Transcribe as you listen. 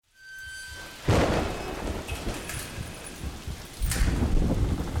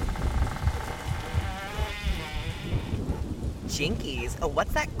Jinkies,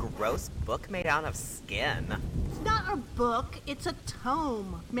 what's that gross book made out of skin? It's not a book, it's a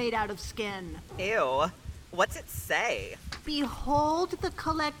tome made out of skin. Ew. What's it say? Behold the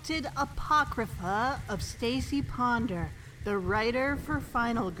collected apocrypha of Stacy Ponder, the writer for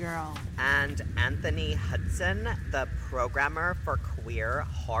Final Girl. And Anthony Hudson, the programmer for queer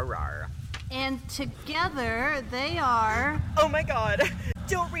horror. And together they are... Oh my god!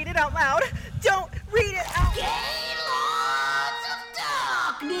 Don't read it out loud! Don't read it out Gaylords of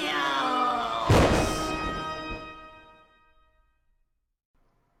Darkness!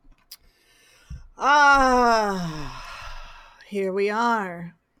 Here we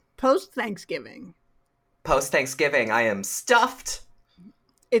are. Post-Thanksgiving. Post-Thanksgiving, I am stuffed!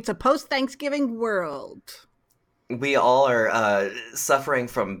 It's a post-Thanksgiving world. We all are suffering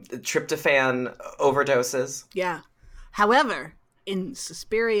from tryptophan overdoses. Yeah. However, in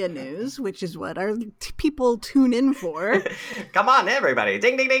Suspiria news, which is what our people tune in for. Come on, everybody.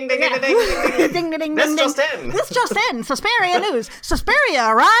 Ding, ding, ding, ding, Yeah. ding, ding, ding, Ding, ding, ding, This ding, just ding. in. This just in. Suspiria news. Suspiria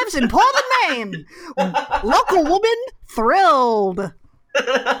arrives in Portland, Maine. Local woman thrilled.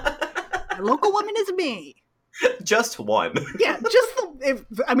 Local woman is me. Just one. Yeah, just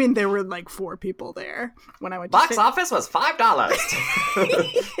there were like 4 people there when I went to Box office was $5.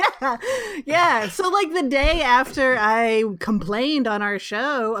 Yeah. So like the day after I complained on our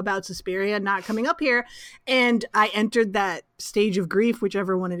show about Suspiria not coming up here, and I entered that stage of grief,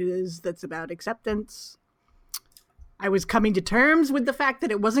 whichever one it is that's about acceptance, I was coming to terms with the fact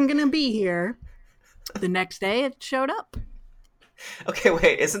that it wasn't going to be here. The next day it showed up. Okay,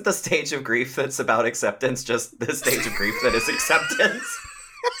 wait, isn't the stage of grief that's about acceptance just the stage of grief that is acceptance?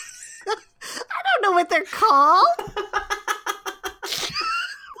 I don't know what they're called.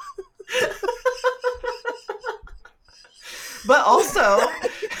 But also...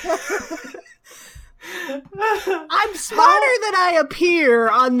 I'm smarter than I appear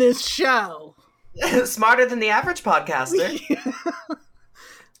on this show. Smarter than the average podcaster.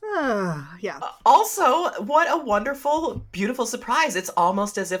 Yeah. Also, what a wonderful, beautiful surprise. It's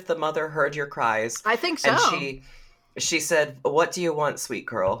almost as if the mother heard your cries. I think so. And she said, "What do you want, sweet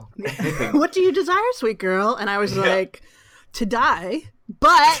girl?" What do you desire, sweet girl? And I was like, to die.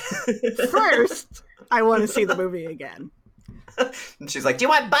 But first, I want to see the movie again. And she's like, "Do you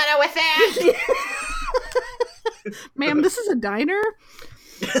want butter with it?" Ma'am, this is a diner?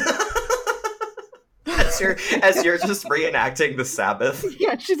 As you're just reenacting the Sabbath.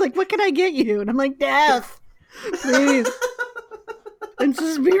 Yeah, she's like, what can I get you? And I'm like, death. Please. And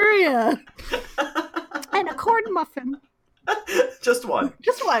Suspiria. And a corn muffin. Just one.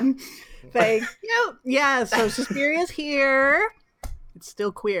 Just one. Thank you. Yeah, so Suspiria's here. It's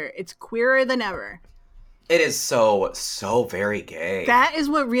still queer. It's queerer than ever. It is so very gay. That is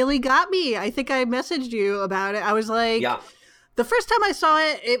what really got me. I think I messaged you about it. I was like, yeah. The first time I saw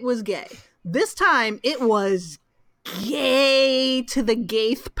it, it was gay. This time, it was gay to the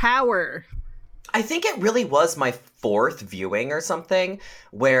gayth power. I think it really was my 4th viewing or something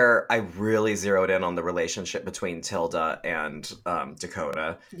where I really zeroed in on the relationship between Tilda and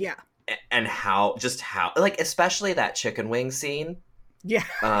Dakota. Yeah. And how, like, especially that chicken wing scene. Yeah.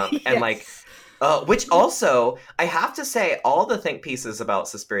 And Yes. like, which also, I have to say, all the think pieces about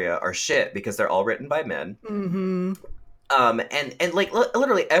Suspiria are shit because they're all written by men. Mm-hmm. And like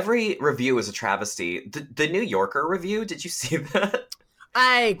literally every review is a travesty. The New Yorker review, did you see that?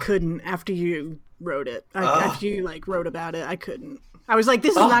 I couldn't after you wrote it. After you like wrote about it, I couldn't. I was like,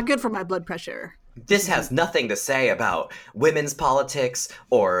 this is not good for my blood pressure. This has nothing to say about women's politics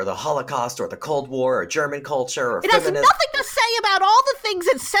or the Holocaust or the Cold War or German culture or It feminism. has nothing to say about all the things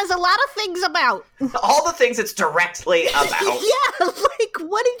it says a lot of things about. All the things it's directly about. Yeah, like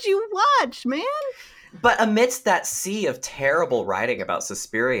what did you watch, man? But amidst that sea of terrible writing about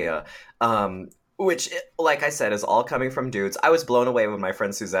Suspiria, which, like I said, is all coming from dudes, I was blown away when my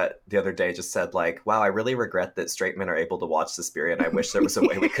friend Suzette the other day just said, like, wow, I really regret that straight men are able to watch Suspiria, and I wish there was a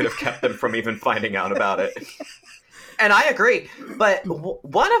way we could have kept them from even finding out about it. And I agree. But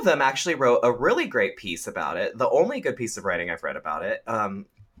one of them actually wrote a really great piece about it, the only good piece of writing I've read about it.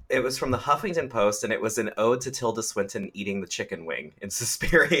 It was from the Huffington Post, and it was an ode to Tilda Swinton eating the chicken wing in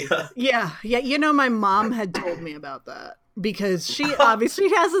Suspiria. Yeah. You know, my mom had told me about that because she obviously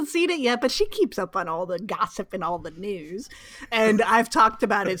hasn't seen it yet, but she keeps up on all the gossip and all the news. And I've talked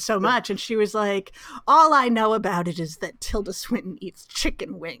about it so much, and she was like, all I know about it is that Tilda Swinton eats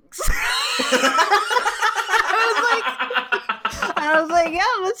chicken wings. I was like, yeah,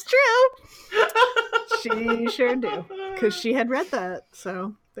 that's true. She sure do. Because she had read that,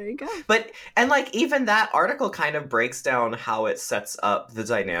 so... There you go. But, and like, even that article kind of breaks down how it sets up the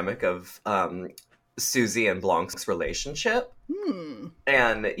dynamic of Susie and Blanc's relationship. Hmm.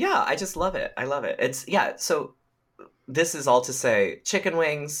 And yeah, I just love it. I love it. It's, yeah, so this is all to say chicken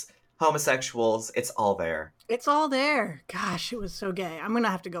wings, homosexuals, it's all there. It's all there. Gosh, it was so gay. I'm gonna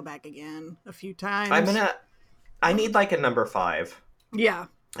have to go back again a few times. I need like a number 5. Yeah.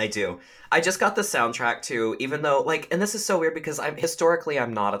 I do. I just got the soundtrack too, even though like, and this is so weird because I'm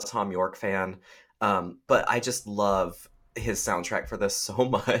not a Tom York fan, but I just love his soundtrack for this so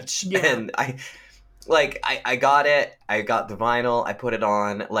much. Yeah. And I got it. I got the vinyl. I put it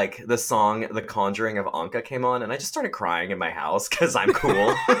on. Like the song "The Conjuring" of Anka came on, and I just started crying in my house because I'm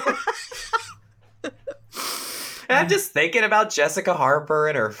cool. And I'm just thinking about Jessica Harper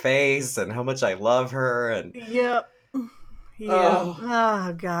and her face and how much I love her. And Yep. Yeah.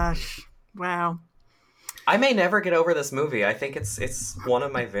 Oh gosh. Wow. I may never get over this movie. I think it's one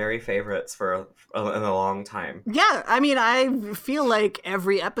of my very favorites in a long time. Yeah, I mean, I feel like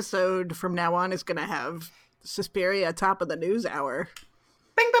every episode from now on is going to have Suspiria top of the news hour.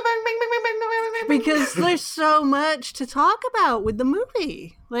 Bing, bing, bing, bing, bing, bing, bing, bing, bing. Because there's so much to talk about with the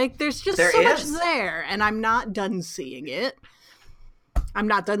movie. Like, there's just so much there, and I'm not done seeing it. I'm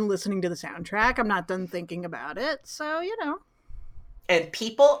not done listening to the soundtrack. I'm not done thinking about it. So, you know. And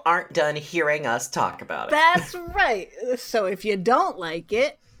people aren't done hearing us talk about it. That's right. So if you don't like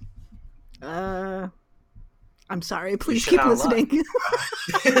it, I'm sorry. Please keep listening. And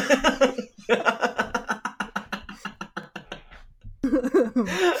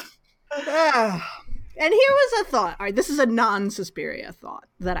here was a thought. All right, this is a non-Suspiria thought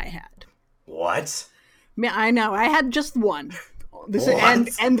that I had. What? Yeah, I know. I had just one.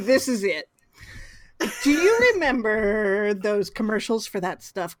 And this is it. Do you remember those commercials for that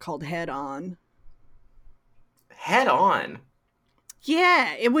stuff called Head On? Head On?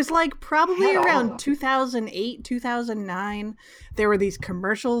 Yeah, it was like probably around 2008, 2009. There were these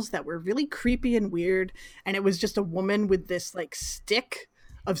commercials that were really creepy and weird, and it was just a woman with this like stick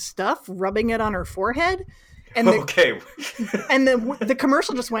of stuff rubbing it on her forehead. And and the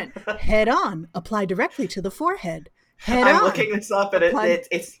commercial just went, head on, apply directly to the forehead. I'm looking this up, and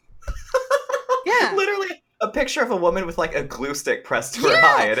it's yeah, literally a picture of a woman with like a glue stick pressed to her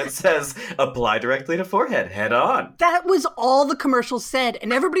eye, and it says apply directly to forehead, head on. That was all the commercial said,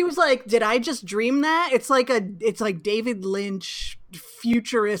 and everybody was like, did I just dream that? It's like David Lynch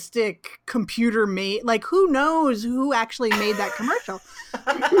futuristic computer made, like who knows who actually made that commercial.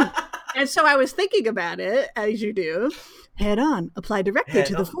 And so I was thinking about it, as you do. Head on, apply directly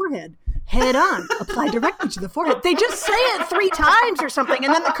to the forehead. Head on, apply directly to the forehead. They just say it 3 times or something,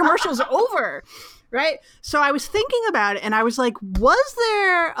 and then the commercial's over, right? So I was thinking about it, and I was like, was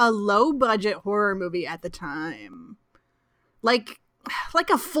there a low-budget horror movie at the time? Like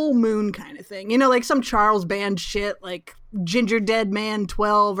a Full Moon kind of thing. You know, like some Charles Band shit, like Ginger Dead Man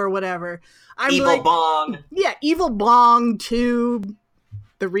 12 or whatever. Evil Bong. Yeah, Evil Bong 2...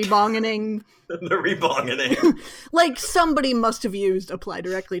 The rebongening. The rebongening. Like somebody must have used apply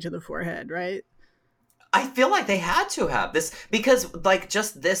directly to the forehead, right? I feel like they had to have this because like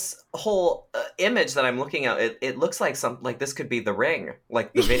just this whole image that I'm looking at, it looks like this could be The Ring,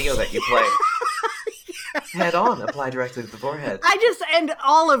 like the video that you play. Yeah. Head on, apply directly to the forehead. And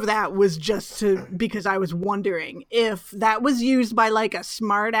all of that was just because I was wondering if that was used by like a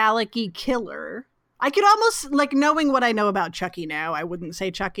smart alecky killer. I could almost, like, knowing what I know about Chucky now, I wouldn't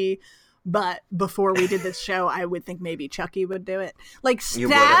say Chucky, but before we did this show, I would think maybe Chucky would do it. Like,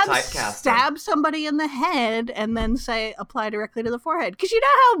 stab somebody in the head and then say, apply directly to the forehead. Because you know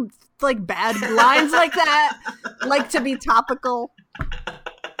how, like, bad lines like that like to be topical? I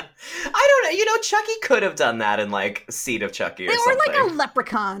don't know. You know, Chucky could have done that in, like, Seed of Chucky or something. Or, like, a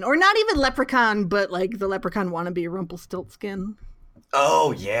leprechaun. Or not even leprechaun, but, like, the leprechaun wannabe Rumpelstiltskin.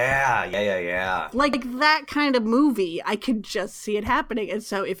 Oh, yeah. Like that kind of movie, I could just see it happening. And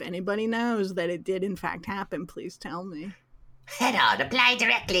so if anybody knows that it did in fact happen, please tell me. Head on, apply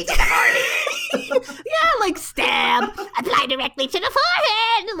directly to the forehead. Yeah, like stab, apply directly to the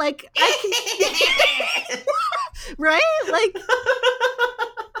forehead. Like, right? Like.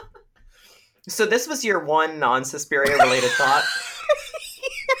 So this was your one non-Suspiria related thought?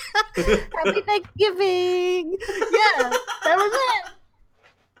 Happy Thanksgiving. Yeah, that was it.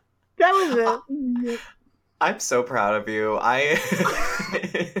 That was it. I'm so proud of you. I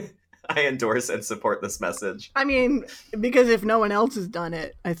endorse and support this message. I mean, because if no one else has done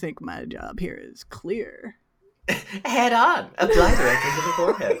it, I think my job here is clear. Head on. Apply directly to the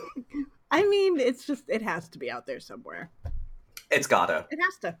forehead. I mean, it's just, it has to be out there somewhere. It's gotta. It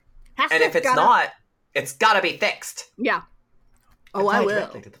has to. And if it's not, it's gotta be fixed. Yeah. Oh, apply I will.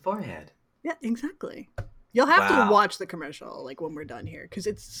 Directly to the forehead. Yeah, exactly. You'll have to watch the commercial, like, when we're done here, because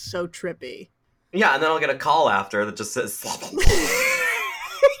it's so trippy. Yeah, and then I'll get a call after that just says,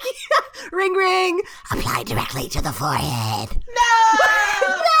 Ring, ring. Apply directly to the forehead. no!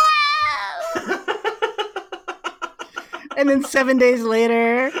 And then 7 days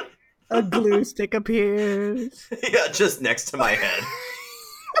later, a glue stick appears. Yeah, just next to my head.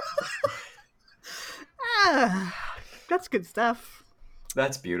 That's good stuff.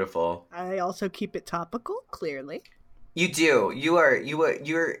 That's beautiful. I also keep it topical, clearly. You do.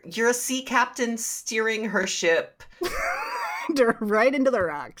 You're a sea captain steering her ship Right into the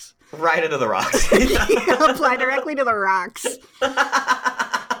rocks. right into the rocks. Apply directly to the rocks.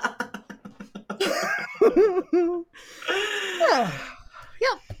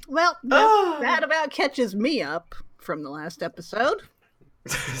 Yep. Well, that about catches me up from the last episode.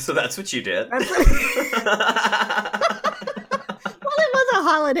 So that's what you did. Well, it was a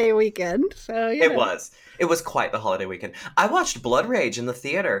holiday weekend, so yeah. It was. It was quite the holiday weekend. I watched Blood Rage in the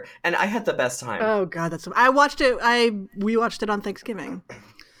theater, and I had the best time. Oh god, I watched it. We watched it on Thanksgiving.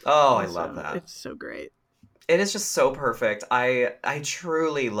 Oh, I love that. It's so great. It is just so perfect. I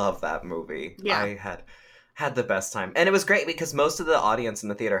truly love that movie. Yeah. I had the best time. And it was great because most of the audience in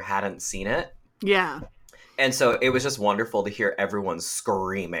the theater hadn't seen it. Yeah. And so it was just wonderful to hear everyone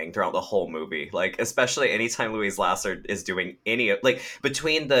screaming throughout the whole movie. Like, especially anytime Louise Lasser is doing any, like,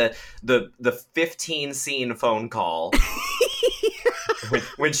 between the 15 scene phone call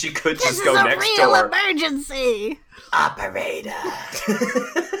when she could just go next This is a real door. emergency. Operator.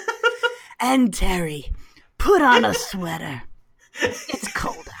 And Terry, put on a sweater. It's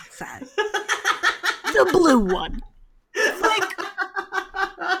cold outside. The blue one. Like,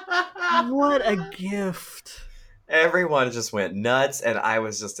 what a gift. Everyone just went nuts, and I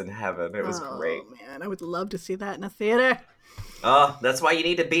was just in heaven. It was great. Man, I would love to see that in a theater. Oh, that's why you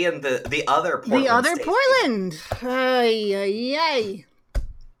need to be in the other Portland. The other Stacey, Portland. Ay, ay, ay.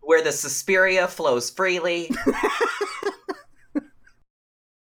 where the Suspiria flows freely.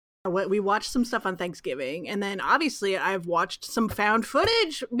 We watched some stuff on Thanksgiving, and then obviously I've watched some found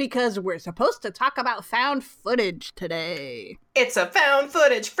footage because we're supposed to talk about found footage today. It's a found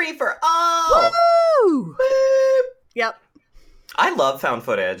footage free for all. Woo! Yep. I love found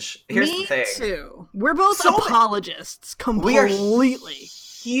footage. Here's Me the thing. too. We're both So apologists, We are completely.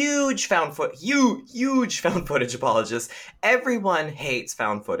 huge found footage apologists. Everyone hates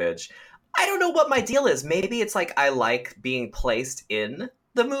found footage. I don't know what my deal is. Maybe it's like I like being placed in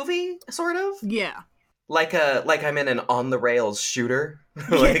the movie, sort of. Yeah. Like I'm in an on the rails shooter.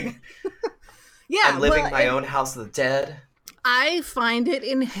 Like Yeah. I'm living my own House of the Dead. I find it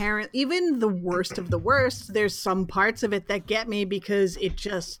inherent, even the worst of the worst, there's some parts of it that get me because it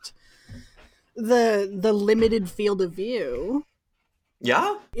just, the limited field of view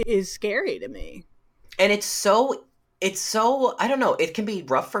Yeah. is scary to me. And it's so, I don't know, it can be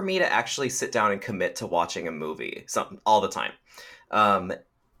rough for me to actually sit down and commit to watching a movie all the time.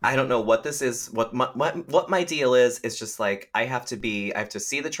 I don't know what this is, what my deal is. It's just like, I have to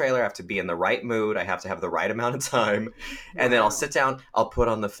see the trailer, I have to be in the right mood, I have to have the right amount of time, and then I'll sit down, I'll put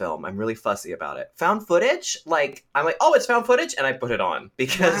on the film. I'm really fussy about it. Found footage, like, I'm like, oh, it's found footage, and I put it on,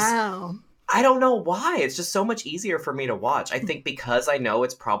 because I don't know why. It's just so much easier for me to watch. I think because I know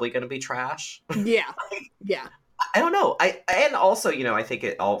it's probably going to be trash. Yeah. Yeah. I don't know. And also, I think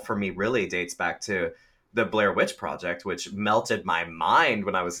it all, for me, really dates back to the Blair Witch Project, which melted my mind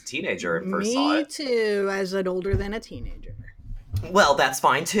when I was a teenager and first saw it. Me too, as an older than a teenager. Well, that's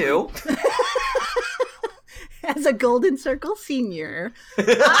fine too. As a Golden Circle senior,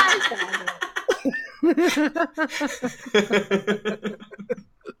 I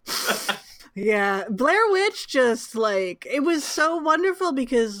Yeah, Blair Witch just, like, it was so wonderful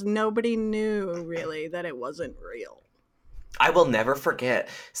because nobody knew, really, that it wasn't real. I will never forget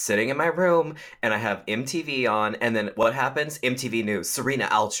sitting in my room and I have MTV on, and then what happens? MTV News, Serena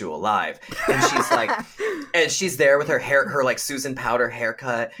Alchu alive. And she's like, and she's there with her hair, her like Susan Powder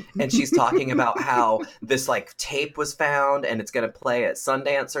haircut, and she's talking about how this like tape was found and it's going to play at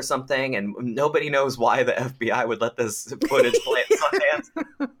Sundance or something, and nobody knows why the FBI would let this footage play at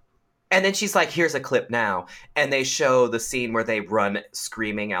Sundance. And then she's like, here's a clip now. And they show the scene where they run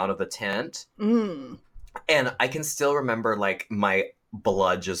screaming out of the tent. Mm. And I can still remember, like, my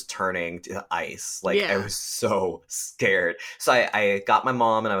blood just turning to ice. Like, Yeah. I was so scared. So I got my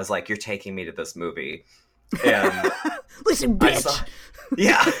mom and I was like, you're taking me to this movie. And Listen, bitch.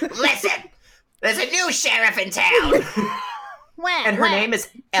 yeah. Listen, there's a new sheriff in town. And her name is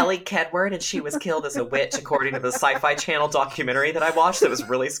Ellie Kedward, and she was killed as a witch, according to the Sci-Fi Channel documentary that I watched that was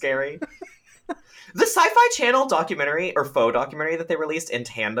really scary. The Sci-Fi Channel documentary, or faux documentary that they released in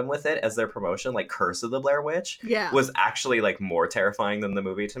tandem with it as their promotion, like Curse of the Blair Witch, Yeah. was actually like more terrifying than the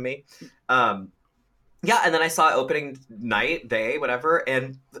movie to me. Yeah, and then I saw it opening night, day, whatever,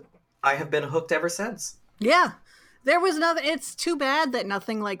 and I have been hooked ever since. Yeah. There was nothing. It's too bad that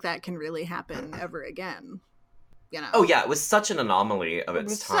nothing like that can really happen ever again. You know? Oh yeah, it was such an anomaly of It its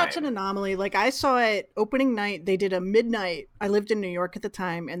was time. such an anomaly. Like, I saw it opening night. They did a midnight. I lived in New York at the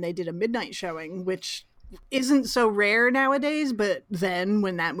time, and they did a midnight showing, which isn't so rare nowadays, but then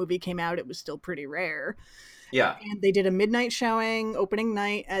when that movie came out, it was still pretty rare. Yeah. And they did a midnight showing opening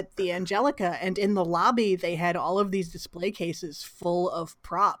night at the Angelica, and in the lobby they had all of these display cases full of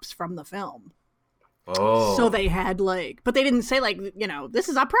props from the film. Oh. So they had like, but they didn't say like, you know, this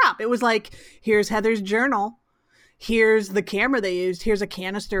is a prop. It was like, here's Heather's journal, here's the camera they used, here's a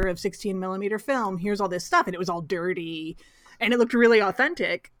canister of 16 millimeter film, here's all this stuff, and it was all dirty and it looked really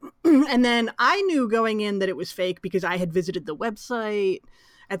authentic. And then I knew going in that it was fake because I had visited the website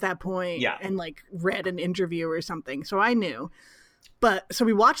at that point, yeah, and like read an interview or something, so I knew. But so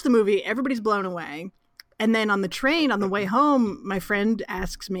we watched the movie, everybody's blown away, and then on the train on the way home, my friend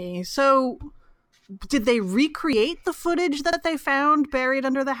asks me, so did they recreate the footage that they found buried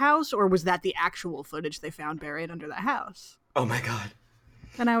under the house, or was that the actual footage they found buried under the house? Oh my God.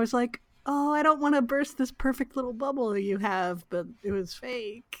 And I was like, oh, I don't want to burst this perfect little bubble you have, but it was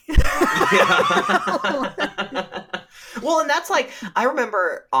fake. Well, and that's like, I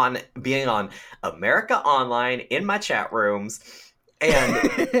remember on being on America Online in my chat rooms,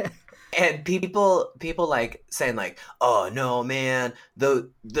 and and people like saying like, oh no, man, the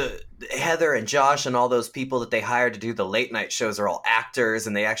Heather and Josh and all those people that they hired to do the late night shows are all actors,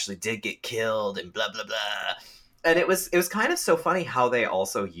 and they actually did get killed, and blah blah blah. And it was kind of so funny how they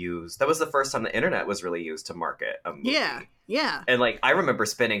also used, that was the first time the internet was really used to market a movie. Yeah. And like, I remember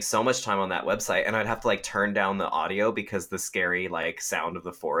spending so much time on that website, and I'd have to like turn down the audio because the scary like sound of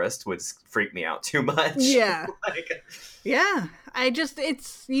the forest would freak me out too much. Yeah. Like, yeah.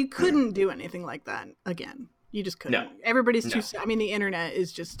 You couldn't do anything like that again. You just couldn't. No. Everybody's too, I mean, the internet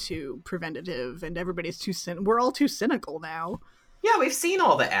is just too preventative, and everybody's we're all too cynical now. Yeah, we've seen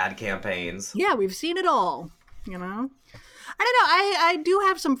all the ad campaigns. Yeah, we've seen it all. You know, I don't know. I do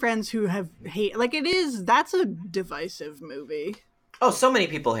have some friends who have that's a divisive movie. Oh, so many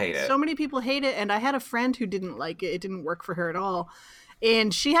people hate it. So many people hate it, and I had a friend who didn't like it. It didn't work for her at all,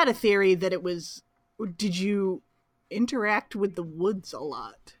 and she had a theory that it was. Did you interact with the woods a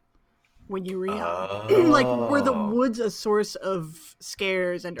lot when you were young? Like, were the woods a source of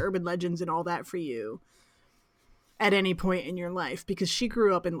scares and urban legends and all that for you at any point in your life? Because she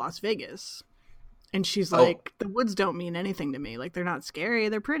grew up in Las Vegas. And she's like, the woods don't mean anything to me. Like, they're not scary.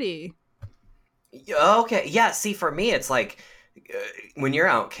 They're pretty. Okay. Yeah. See, for me, it's like when you're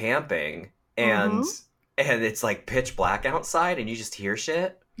out camping and it's like pitch black outside and you just hear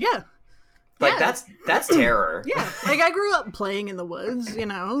shit. Yeah. Like, that's terror. Yeah. Like, I grew up playing in the woods, you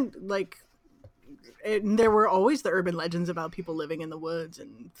know, like, and there were always the urban legends about people living in the woods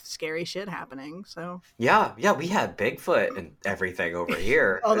and scary shit happening. So yeah, we had Bigfoot and everything over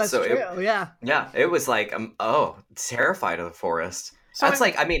here. Oh, that's true. Yeah, it was like terrified of the forest. So that's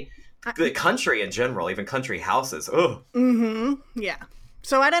like, I mean, the country in general, even country houses. Ugh. Yeah.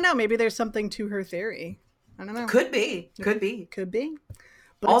 So I don't know. Maybe there's something to her theory. I don't know. Could be.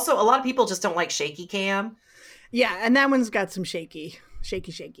 But also, a lot of people just don't like shaky cam. Yeah, and that one's got some shaky.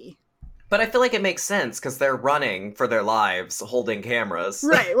 But I feel like it makes sense because they're running for their lives holding cameras.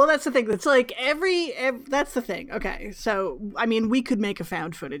 Right. Well, that's the thing. That's like every that's the thing. Okay. So, I mean, we could make a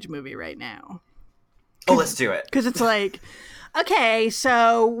found footage movie right now. Oh, let's do it. Because it's like, okay,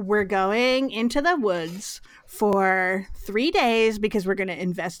 so we're going into the woods for 3 days because we're going to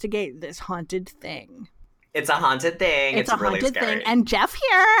investigate this haunted thing. It's a haunted thing. It's a really haunted scary thing. And Jeff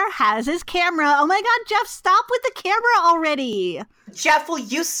here has his camera. Oh my God, Jeff, stop with the camera already. Jeff, will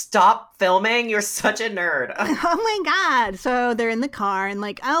you stop filming? You're such a nerd. Oh my God. So they're in the car and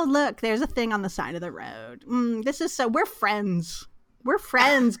like, oh, look, there's a thing on the side of the road. We're friends. We're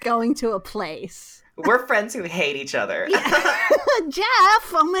friends going to a place. We're friends who hate each other. Yeah.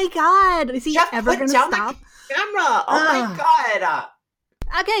 Jeff, oh my God. Is he Jeff, ever going to stop? The camera. Oh my God.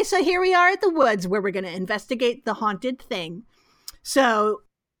 Okay, so here we are at the woods where we're going to investigate the haunted thing. So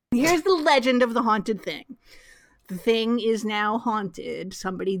here's the legend of the haunted thing. The thing is now haunted.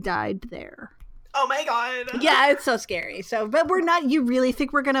 Somebody died there. Oh my God. Yeah, it's so scary. So, but we're not, you really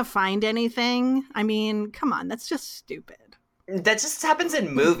think we're going to find anything? I mean, come on, that's just stupid. That just happens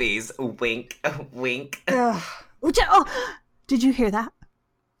in movies. Wink, wink. Oh, did you hear that?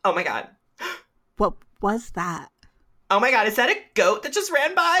 Oh my God. What was that? Oh my God, is that a goat that just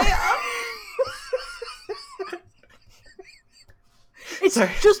ran by? It's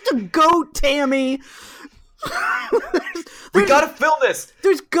just a goat, Tammy. We gotta film this!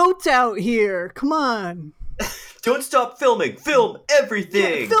 There's goats out here. Come on. Don't stop filming! Film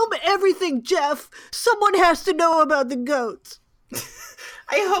everything! Yeah, film everything, Jeff. Someone has to know about the goats.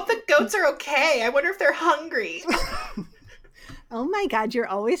 I hope the goats are okay. I wonder if they're hungry. Oh my god, you're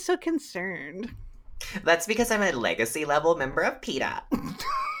always so concerned. That's because I'm a legacy level member of PETA.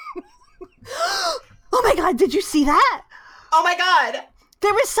 Oh my god, did you see that? Oh my god!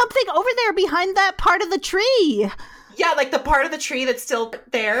 There was something over there behind that part of the tree. Yeah, like the part of the tree that's still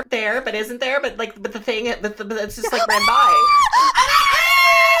there, but isn't there, but the thing, it's just like ran by.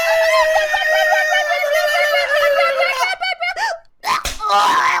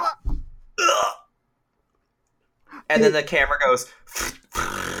 And then the camera goes,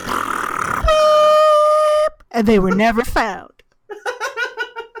 and they were never found.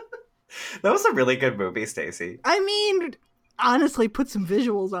 That was a really good movie, Stacey. I mean, honestly, put some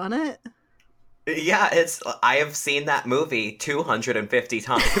visuals on it. Yeah, I have seen that movie 250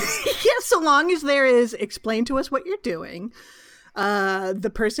 times. Yeah, so long as there is explain to us what you're doing.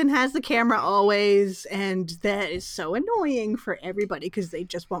 The person has the camera always, and that is so annoying for everybody because they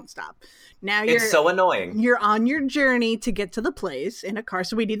just won't stop. Now It's so annoying. You're on your journey to get to the place in a car,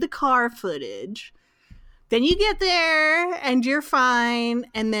 so we need the car footage. Then you get there and you're fine,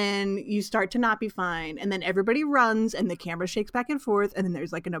 and then you start to not be fine, and then everybody runs and the camera shakes back and forth, and then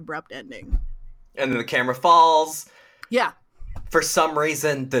there's like an abrupt ending. And then the camera falls. Yeah. For some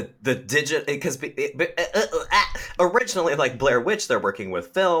reason, the digit, because originally, like Blair Witch, they're working with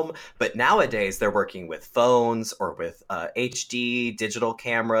film, but nowadays they're working with phones or with HD digital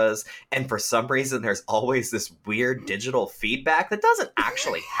cameras, and for some reason, there's always this weird digital feedback that doesn't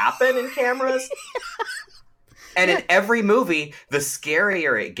actually happen in cameras. And in every movie, the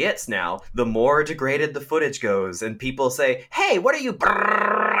scarier it gets now, the more degraded the footage goes, and people say, "Hey, what are you?"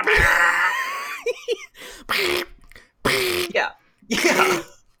 Yeah.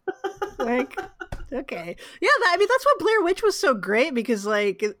 Like, okay. Yeah, I mean, that's what Blair Witch was so great because,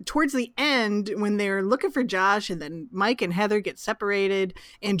 like, towards the end, when they're looking for Josh and then Mike and Heather get separated,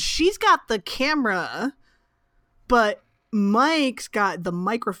 and she's got the camera, but Mike's got the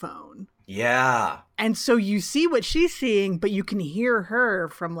microphone. Yeah. And so you see what she's seeing, but you can hear her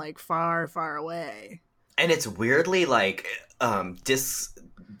from, like, far, far away. And it's weirdly, like,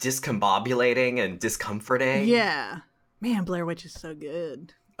 discombobulating and discomforting. Yeah. Man, Blair Witch is so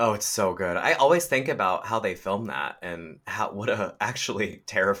good. Oh, it's so good. I always think about how they filmed that and what a actually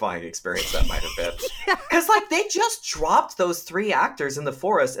terrifying experience that might have been. Because, like, they just dropped those 3 actors in the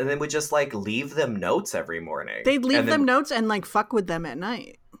forest and then would just, like, leave them notes every morning. They'd leave them notes and, like, fuck with them at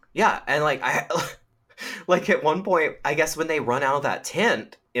night. Yeah, and, like, like, at one point, I guess when they run out of that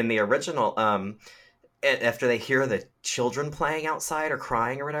tent in the original, after they hear the children playing outside or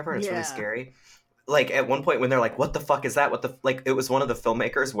crying or whatever, and it's really scary. Like, at one point when they're like, what the fuck is that? Like, it was one of the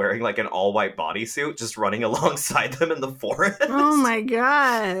filmmakers wearing, like, an all-white bodysuit just running alongside them in the forest. Oh, my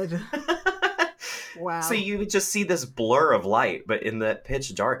God. Wow. So you just see this blur of light, but in the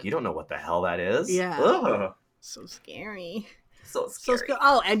pitch dark, you don't know what the hell that is. Yeah. Ugh. So scary. So scary.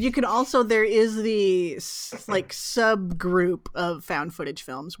 Oh, and you can also, there is the, like, subgroup of found footage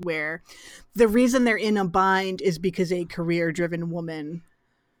films where the reason they're in a bind is because a career-driven woman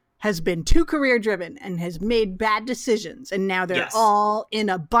has been too career-driven and has made bad decisions, and now they're all in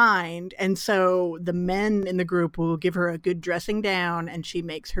a bind, and so the men in the group will give her a good dressing down, and she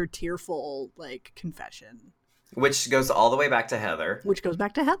makes her tearful, like, confession. Which goes all the way back to Heather.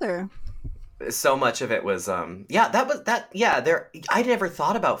 So much of it was, I never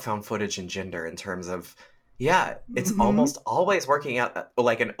thought about found footage and gender in terms of, it's almost always working out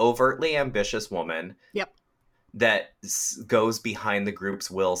like an overtly ambitious woman. Yep. That goes behind the group's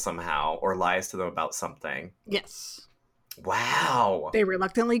will somehow or lies to them about something. Yes. Wow. They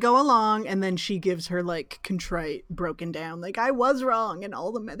reluctantly go along, and then she gives her, like, contrite, broken down, like, I was wrong, and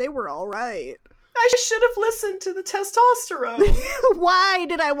all the men, they were all right. I should have listened to the testosterone. Why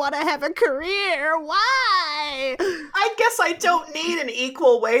did I want to have a career? Why? I guess I don't need an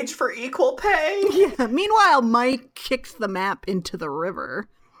equal wage for equal pay. Yeah. Meanwhile, Mike kicks the map into the river.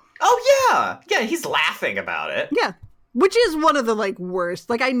 Oh, yeah. Yeah, he's laughing about it. Yeah. Which is one of the, like, worst.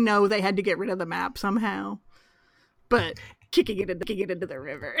 Like, I know they had to get rid of the map somehow. But kicking it into the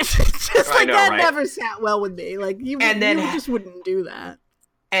river. It's just like, that never sat well with me. Like, you just wouldn't do that.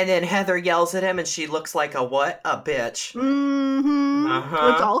 And then Heather yells at him, and she looks like a what? A bitch. Mm-hmm.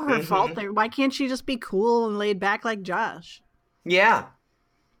 Uh-huh. It's all her fault there. Why can't she just be cool and laid back like Josh? Yeah.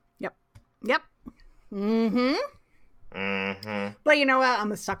 Yep. Mm-hmm. Mm-hmm. But you know what?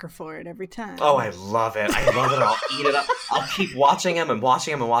 I'm a sucker for it every Oh, time. I love it. I love it. I'll eat it up. I'll keep watching him and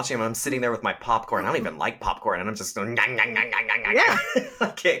watching him and watching him. I'm sitting there with my popcorn. I don't even like popcorn, and I'm just going, "Nyang, nyang, nyang, nyang, nyang, Yeah. nyang."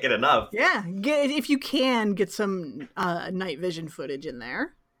 I can't get enough. Yeah. If you can, get some night vision footage in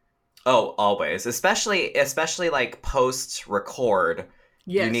there. Oh, always. Especially like post record.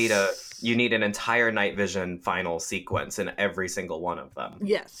 Yes. You need an entire night vision final sequence in every single one of them.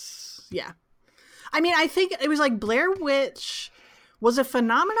 Yes. Yeah. I mean, I think it was like Blair Witch was a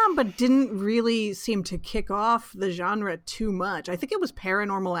phenomenon, but didn't really seem to kick off the genre too much. I think it was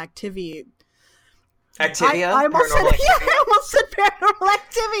Paranormal Activity. Activia? I almost said, Paranormal yeah, I almost said Paranormal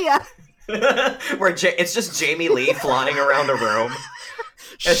Activia. Activia? Where it's just Jamie Lee flying around a room.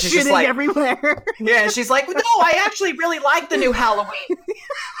 And she's Shitting just like, everywhere. yeah, she's like, no, I actually really like the new Halloween.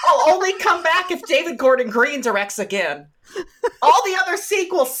 I'll only come back if David Gordon Green directs again. All the other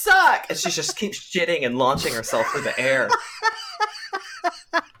sequels suck. And she just keeps shitting and launching herself through the air.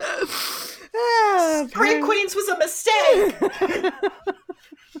 Scream Queens was a mistake.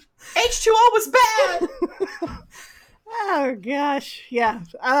 H2O was bad. Oh gosh, yeah.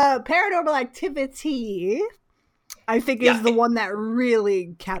 Paranormal Activity, I think, is the one that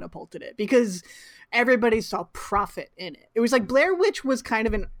really catapulted it because everybody saw profit in it. It was like Blair Witch was kind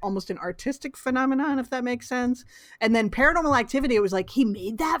of almost an artistic phenomenon, if that makes sense. And then Paranormal Activity, it was like he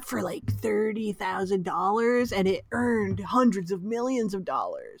made that for like $30,000 and it earned hundreds of millions of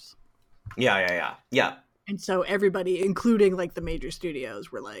dollars. Yeah. And so everybody, including like the major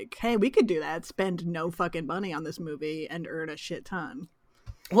studios, were like, hey, we could do that, spend no fucking money on this movie and earn a shit ton.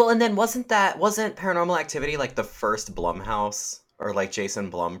 Well, and then wasn't Paranormal Activity like the first Blumhouse or like Jason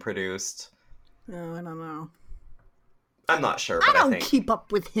Blum produced? Oh, I don't know. I'm not sure, but I don't keep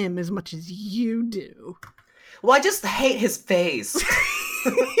up with him as much as you do. Well, I just hate his face.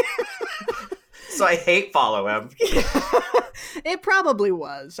 So I hate follow him. It probably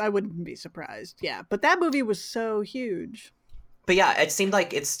was. I wouldn't be surprised. Yeah, but that movie was so huge. But yeah, it seemed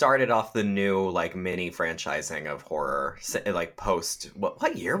like it started off the new like mini franchising of horror, like post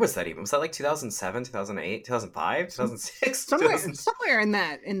what year was that even? Was that like 2007, 2008, 2005, 2006? Somewhere in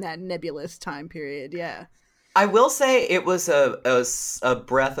that nebulous time period, yeah. I will say it was a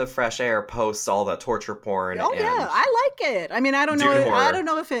breath of fresh air post all the torture porn. Oh yeah, I like it. I mean, I don't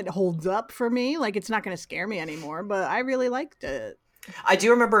know if it holds up for me. Like, it's not going to scare me anymore, but I really liked it. I do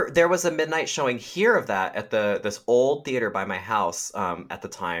remember there was a midnight showing here of that at this old theater by my house at the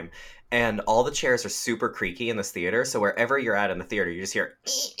time, and all the chairs are super creaky in this theater. So wherever you're at in the theater, you just hear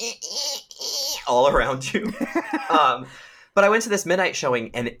all around you. But I went to this midnight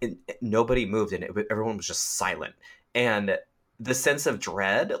showing and nobody moved and everyone was just silent. And the sense of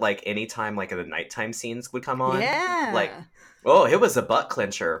dread, like anytime like the nighttime scenes would come on, like, oh, it was a butt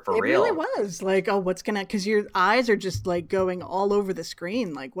clencher for real. It really was. Like, oh, because your eyes are just like going all over the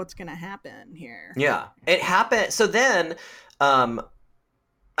screen. Like, what's gonna happen here? Yeah, it happened. So then,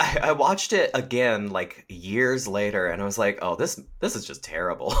 I watched it again like years later, and I was like, "Oh, this is just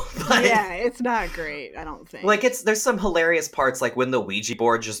terrible." Like, yeah, it's not great. I don't think. Like there's some hilarious parts, like when the Ouija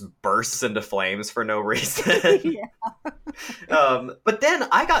board just bursts into flames for no reason. Yeah. But then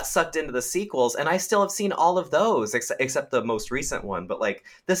I got sucked into the sequels, and I still have seen all of those except the most recent one. But like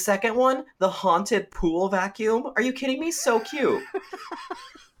the second one, the haunted pool vacuum. Are you kidding me? So cute.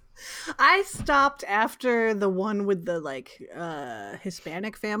 I stopped after the one with the like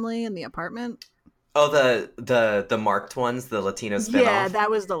Hispanic family in the apartment. Oh, the marked ones, the Latino spinoff. Yeah,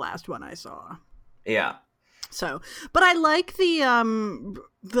 that was the last one I saw. Yeah. So, but I like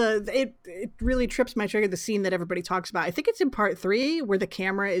it really trips my trigger, the scene that everybody talks about. I think it's in part 3 where the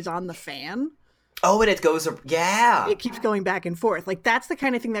camera is on the fan. Oh, and it goes, yeah. It keeps going back and forth. Like, that's the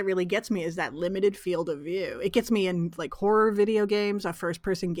kind of thing that really gets me, is that limited field of view. It gets me in, like, horror video games. A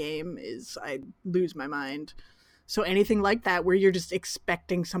first-person game I lose my mind. So anything like that where you're just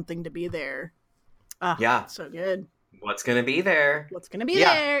expecting something to be there. Yeah. So good. What's going to be there? What's going to be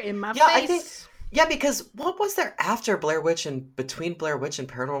there in my face? I think, yeah, because what was there after Blair Witch and between Blair Witch and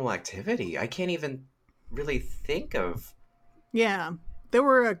Paranormal Activity? I can't even really think of. Yeah. There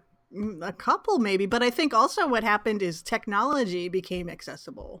were a couple maybe, but I think also what happened is technology became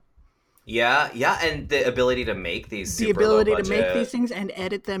accessible. Yeah, and the ability to make these super low budget. To make these things and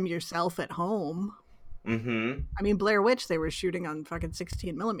edit them yourself at home. Mm-hmm. I mean, Blair Witch, they were shooting on fucking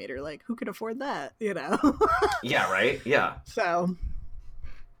 16 millimeter. Like, who could afford that? You know? Yeah, right? Yeah. So,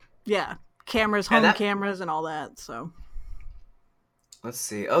 yeah. Cameras, home cameras, and all that. So, let's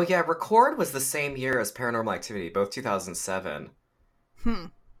see. Oh, yeah. Record was the same year as Paranormal Activity, both 2007.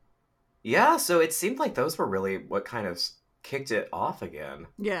 Yeah, so it seemed like those were really what kind of kicked it off again.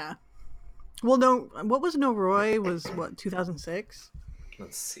 Yeah. Well, no, what was No Roy was what, 2006,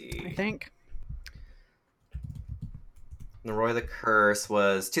 Let's I see. think. Roy the Curse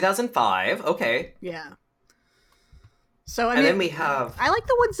was 2005. Okay. Yeah. So I And mean, then we have I like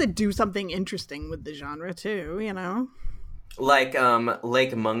the ones that do something interesting with the genre too. You know. like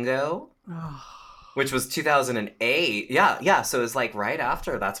Lake Mungo, Oh, which was 2008. Yeah, yeah. So it was like right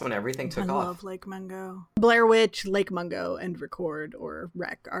after. That's when everything I took love off. Lake Mungo. Blair Witch, Lake Mungo, and Record or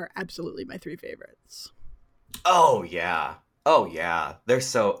Wreck are absolutely my three favorites. Oh yeah. Oh yeah. They're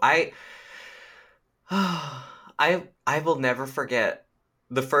so I will never forget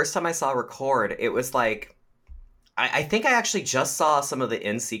the first time I saw Record. It was like I think I actually just saw some of the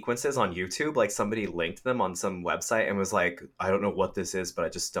end sequences on YouTube. Like somebody linked them on some website and was like, I don't know what this is, but I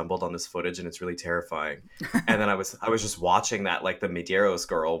just stumbled on this footage and it's really terrifying. And then I was just watching that, like the Medeiros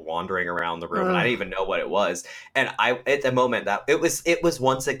girl wandering around the room, and I didn't even know what it was. And I at the moment that it was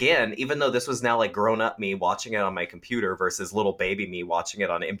once again, even though this was now like grown up me watching it on my computer versus little baby me watching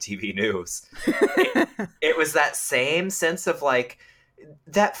it on MTV News. It was that same sense of like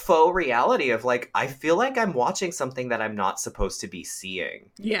that faux reality of like I feel like I'm watching something that I'm not supposed to be seeing.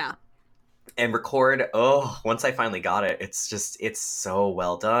 Yeah. And Record, oh, once I finally got it, it's so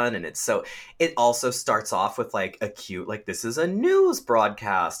well done. And it also starts off with like a cute, like this is a news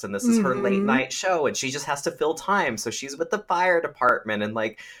broadcast and this is her late night show and she just has to fill time, so she's with the fire department. And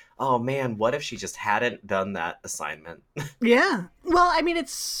like, oh man, what if she just hadn't done that assignment? Yeah. Well, I mean,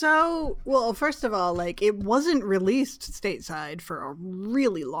 it's so. Well, first of all, like, it wasn't released stateside for a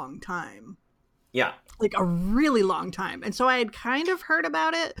really long time. Yeah. Like, a really long time. And so I had kind of heard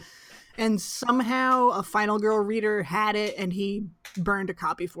about it, and somehow a Final Girl reader had it, and he burned a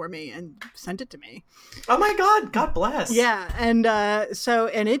copy for me and sent it to me. Oh my God bless. Yeah. And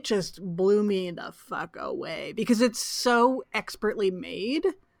and it just blew me the fuck away because it's so expertly made.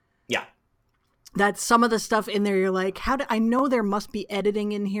 Yeah. That some of the stuff in there, you're like, I know there must be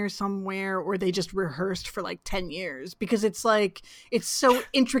editing in here somewhere, or they just rehearsed for like 10 years because it's like, it's so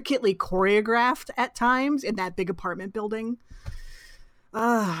intricately choreographed at times in that big apartment building.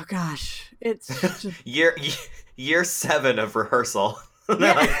 Oh gosh. It's just... year 7 of rehearsal.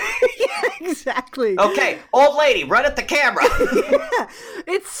 Yeah. Yeah, exactly. Okay, old lady, run at the camera. Yeah.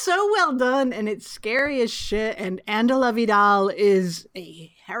 It's so well done and it's scary as shit. And Angela Vidal is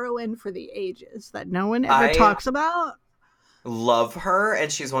a heroine for the ages that no one ever talks about. Love her,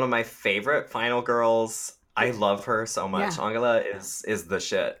 and she's one of my favorite Final Girls. I love her so much. Yeah. Angela is the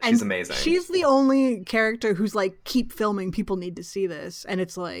shit. She's amazing. She's the only character who's like, keep filming, people need to see this, and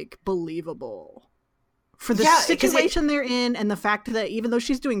it's like believable. For the situation they're in, and the fact that even though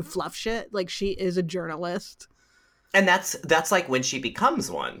she's doing fluff shit, like she is a journalist. And that's like when she becomes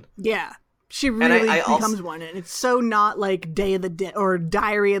one. Yeah. She really becomes one. And it's so not like Day of the Dead or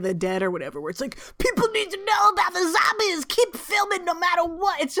Diary of the Dead or whatever, where it's like, people need to know about the zombies. Keep filming no matter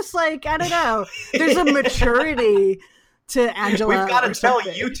what. It's just like, I don't know. There's a maturity to Angela. We've got to tell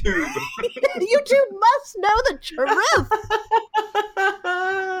YouTube. YouTube must know the truth.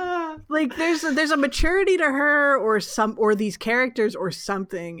 Like there's a maturity to her or these characters or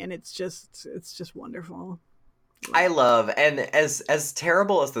something, and it's just wonderful. I love, and as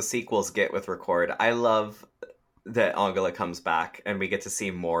terrible as the sequels get with Record, I love that Angela comes back and we get to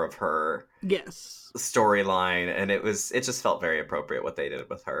see more of her storyline, and it just felt very appropriate what they did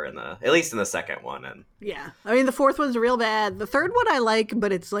with her at least in the second one. And yeah, I mean the fourth one's real bad. The third one I like,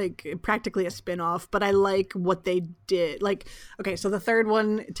 but it's like practically a spin-off, but I like what they did. Like, okay, so the third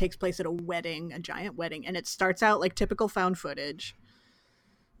one takes place at a giant wedding, and it starts out like typical found footage.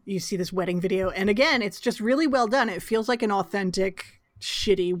 You see this wedding video, and again, it's just really well done. It feels like an authentic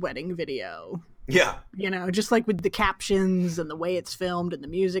shitty wedding video. Yeah. You know, just like with the captions and the way it's filmed and the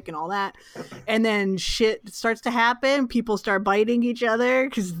music and all that. And then shit starts to happen. People start biting each other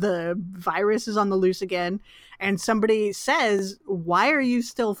because the virus is on the loose again. And somebody says, why are you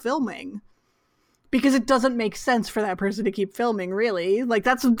still filming? Because it doesn't make sense for that person to keep filming, really. Like,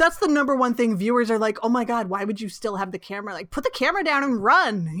 that's the number one thing. Viewers are like, oh my God, why would you still have the camera? Like, put the camera down and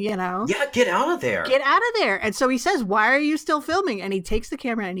run, you know? Yeah, get out of there. Get out of there. And so he says, why are you still filming? And he takes the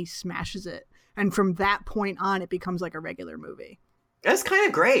camera and he smashes it. And from that point on, it becomes like a regular movie. That's kind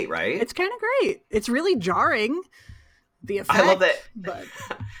of great, right? It's kind of great. It's really jarring. The effect. I love that. But...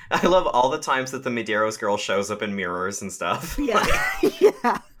 I love all the times that the Medeiros girl shows up in mirrors and stuff. Yeah.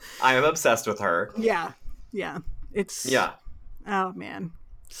 Yeah. I am obsessed with her. Yeah. Yeah. It's... Yeah. Oh, man.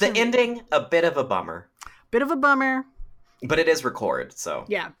 The ending, a bit of a bummer. Bit of a bummer. But it is Record, so...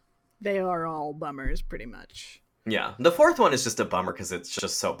 Yeah. They are all bummers, pretty much. Yeah. The fourth one is just a bummer because it's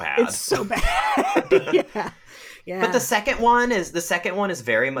just so bad. It's so bad. Yeah. Yeah. But the second one is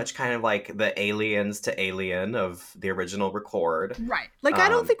very much kind of like the Aliens to Alien of the original Record. Right. Like, I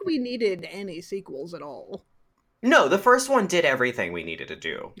don't think we needed any sequels at all. No, the first one did everything we needed to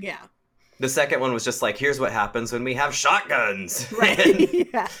do. Yeah. The second one was just like, here's what happens when we have shotguns. Right.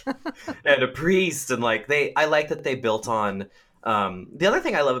 Yeah. And a priest, and like I like that they built on the other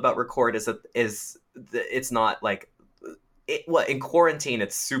thing I love about Record is that it's not like in Quarantine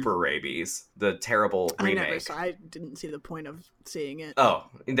it's super rabies, the terrible remake. I didn't see the point of seeing it. Oh,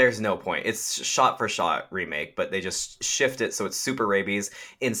 there's no point. It's shot for shot remake, but they just shift it so it's super rabies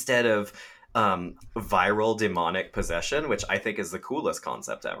instead of viral demonic possession, which I think is the coolest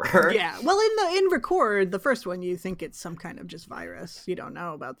concept ever. Yeah. Well, in Record, the first one, you think it's some kind of just virus. You don't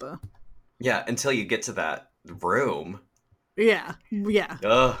know about the... Yeah, until you get to that room. Yeah. Yeah.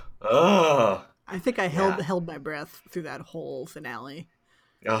 Ugh. I think I held my breath through that whole finale.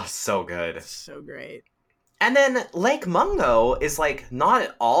 Oh, so good. So great. And then Lake Mungo is like not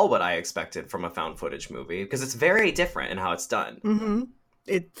at all what I expected from a found footage movie, because it's very different in how it's done. Mm-hmm.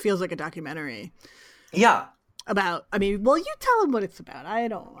 It feels like a documentary. Yeah. About, I mean, well, you tell them what it's about. I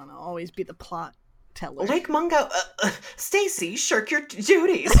don't want to always be the plot teller. Lake Mungo, Stacy, shirk your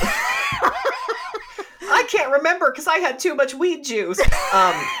duties. I can't remember because I had too much weed juice.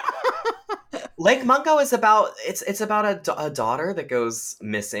 Lake Mungo is about it's about a daughter that goes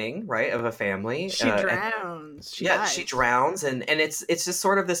missing, right, of a family. She drowns. She drowns, and it's just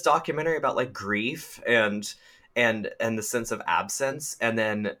sort of this documentary about like grief and the sense of absence. And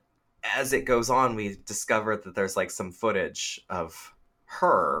then as it goes on, we discover that there's like some footage of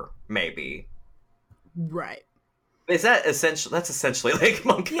her, maybe. Right. Is that essentially? That's essentially Lake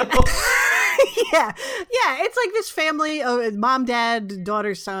Mungo. Yeah. It's like this family, mom, dad,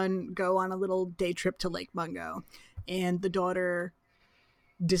 daughter, son, go on a little day trip to Lake Mungo, and the daughter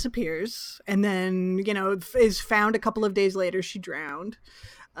disappears, and then is found a couple of days later. She drowned,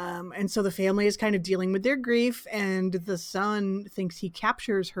 and so the family is kind of dealing with their grief, and the son thinks he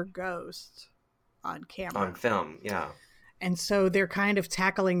captures her ghost on camera, on film. Yeah. And so they're kind of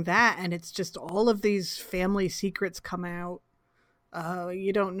tackling that, and it's just all of these family secrets come out.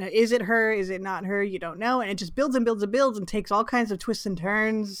 You don't know, is it her, is it not her, you don't know, and it just builds and builds and builds and takes all kinds of twists and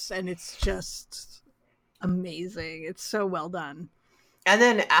turns, and it's just amazing. It's so well done. And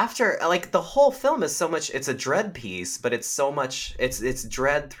then after, like, the whole film is so much, it's a dread piece, but it's so much, it's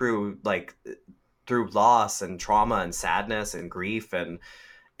dread through loss and trauma and sadness and grief, and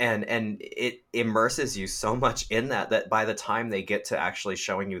it immerses you so much in that by the time they get to actually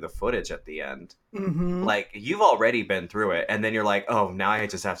showing you the footage at the end, mm-hmm. like, you've already been through it, and then you're like, oh, now I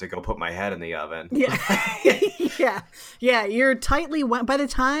just have to go put my head in the oven. Yeah. Yeah, you're tightly wound. By the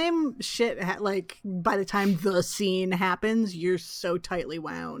time by the time the scene happens, you're so tightly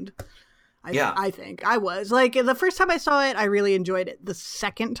wound. I think I was. Like, the first time I saw it, I really enjoyed it. The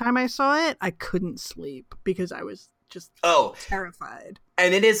second time I saw it, I couldn't sleep because I was just terrified.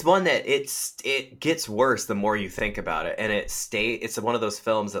 And it is one that it gets worse the more you think about it, and it's one of those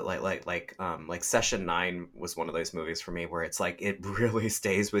films that like Session 9 was one of those movies for me where it's like it really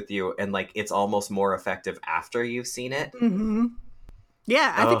stays with you, and like it's almost more effective after you've seen it. Mm-hmm.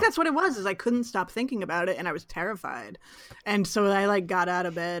 Yeah, I think that's what it was, is I couldn't stop thinking about it, and I was terrified. And so I like got out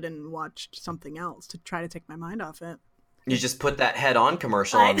of bed and watched something else to try to take my mind off it. You just put that head-on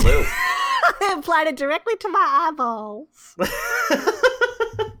commercial on loop. I applied it directly to my eyeballs.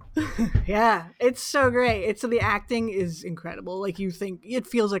 Yeah, it's so great. The acting is incredible. Like, you think it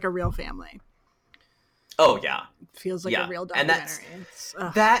feels like a real family. Oh yeah, it feels like a real documentary.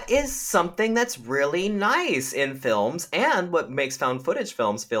 And that is something that's really nice in films, and what makes found footage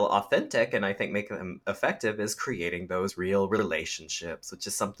films feel authentic, and I think make them effective, is creating those real relationships, which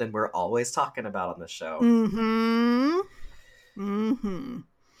is something we're always talking about on the show. Mm-hmm. Mm-hmm.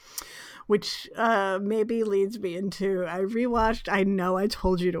 Which maybe leads me into, I rewatched, I know I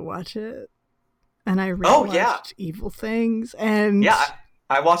told you to watch it, and I rewatched Evil Things, and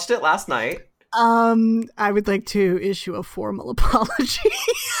I watched it last night. I would like to issue a formal apology.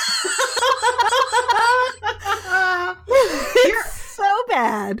 It's so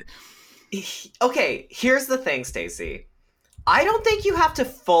bad. Okay, here's the thing, Stacey. I don't think you have to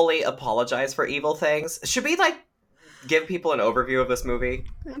fully apologize for Evil Things. Should we give people an overview of this movie?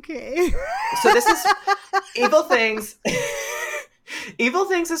 Okay. So this is Evil Things. Evil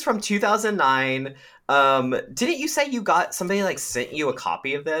Things is from 2009. Didn't you say you got somebody sent you a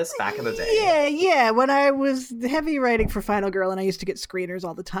copy of this back in the day? Yeah. When I was heavy writing for Final Girl and I used to get screeners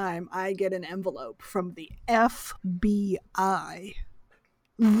all the time, I get an envelope from the FBI.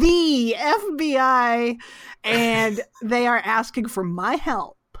 The FBI, and they are asking for my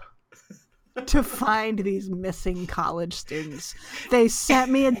help to find these missing college students. They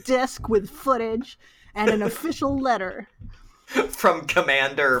sent me a disc with footage and an official letter. From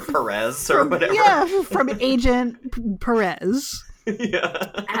Commander Perez or whatever. Yeah, from Agent Perez. Yeah.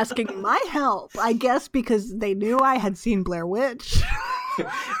 Asking my help, I guess because they knew I had seen Blair Witch.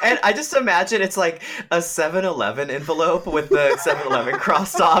 And I just imagine it's like a 7-Eleven envelope with the 7-Eleven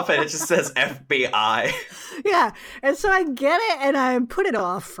crossed off and it just says FBI. Yeah, and so I get it and I put it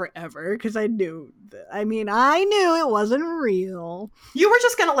off forever because I knew it wasn't real. You were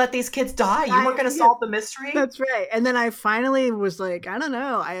just going to let these kids die. You weren't going to solve the mystery. That's right. And then I finally was like, I don't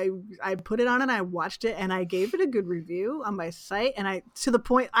know. I put it on and I watched it and I gave it a good review on my site. And to the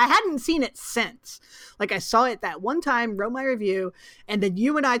point, I hadn't seen it since. Like I saw it that one time, wrote my review, and then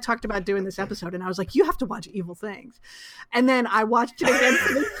you and I talked about doing this episode and I was like, you have to watch Evil Things. And then I watched it again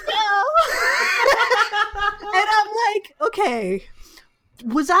for the show. And I'm like, okay,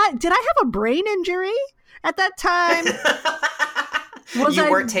 did I have a brain injury at that time? You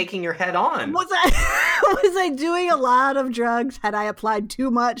weren't taking your head on. Was I doing a lot of drugs? Had I applied too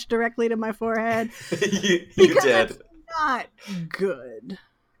much directly to my forehead? you because did. It's not good.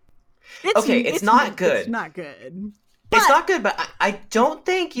 It's not good. It's not good. It's not good, but I don't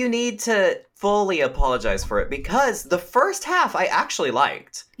think you need to fully apologize for it because the first half I actually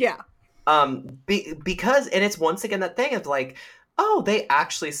liked. Yeah. Because, and it's once again that thing of like, oh, they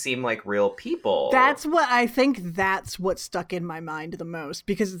actually seem like real people. That's what stuck in my mind the most,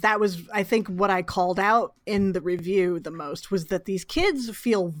 because that was, I think, what I called out in the review the most was that these kids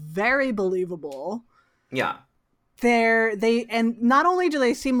feel very believable. Yeah. And not only do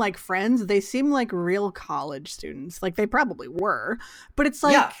they seem like friends, they seem like real college students. Like they probably were, but it's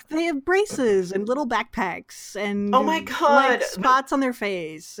like they have braces and little backpacks and oh my God, like spots on their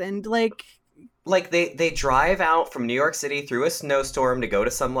face and like they drive out from New York City through a snowstorm to go to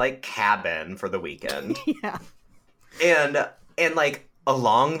some like cabin for the weekend. Yeah. And like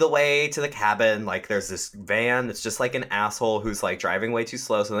along the way to the cabin, like there's this van that's just like an asshole who's like driving way too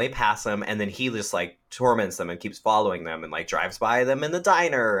slow, so they pass him and then he just like torments them and keeps following them and like drives by them in the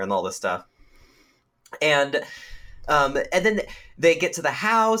diner and all this stuff. And then they get to the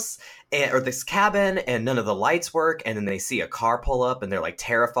house or this cabin and none of the lights work, and then they see a car pull up and they're like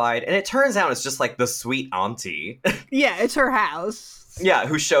terrified, and it turns out it's just like the sweet auntie. Yeah, it's her house. Yeah,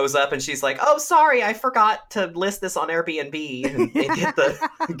 who shows up and she's like, "Oh, sorry, I forgot to list this on Airbnb and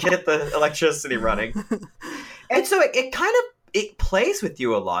get the electricity running." And so it plays with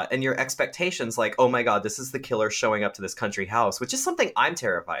you a lot and your expectations, like, oh my God, this is the killer showing up to this country house, which is something I'm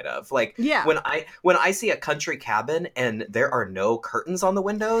terrified of. Like, yeah. when I see a country cabin and there are no curtains on the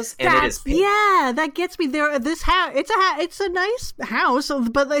windows and it is pink. Yeah, that gets me there. This house, it's a nice house,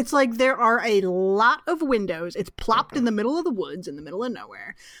 but it's like there are a lot of windows. It's plopped in the middle of the woods, in the middle of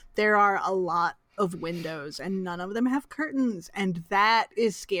nowhere. There are a lot of windows and none of them have curtains, and that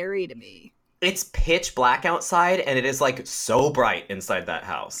is scary to me. It's pitch black outside, and it is like so bright inside that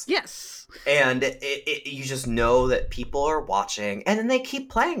house. Yes. And you just know that people are watching, and then they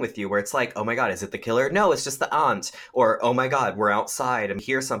keep playing with you where it's like, oh my God, is it the killer? No, it's just the aunt. Or, oh my God, we're outside and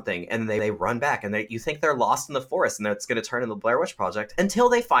hear something. And they run back, and you think they're lost in the forest, and that's going to turn into the Blair Witch Project until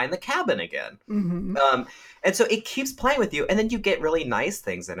they find the cabin again. Mm-hmm. And so it keeps playing with you, and then you get really nice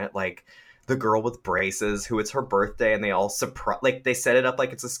things in it, like the girl with braces who it's her birthday and they all they set it up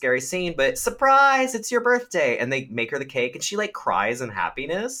like it's a scary scene, but surprise, it's your birthday, and they make her the cake and she like cries in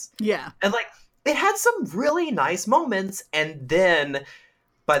happiness. Yeah. And like it had some really nice moments, and then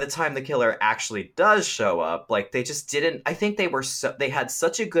by the time the killer actually does show up, like they just didn't, I think they had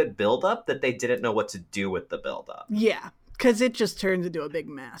such a good build up that they didn't know what to do with the build up. Yeah, because it just turns into a big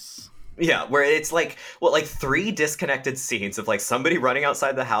mess. Yeah, where it's like, like 3 disconnected scenes of like somebody running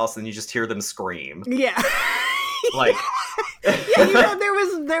outside the house and you just hear them scream. Yeah. Like yeah, there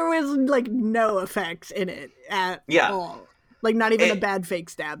was like no effects in it at all. Like not even a bad fake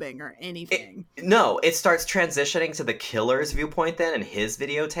stabbing or anything. It starts transitioning to the killer's viewpoint then and his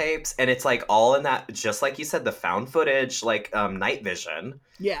videotapes, and it's like all in that, just like you said, the found footage, like night vision.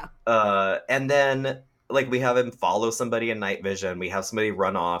 Yeah. And then like we have him follow somebody in night vision, we have somebody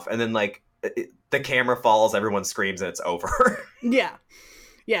run off, and then like the camera falls, everyone screams, and it's over. Yeah.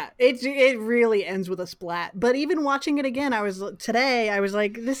 Yeah, it really ends with a splat. But even watching it again, I was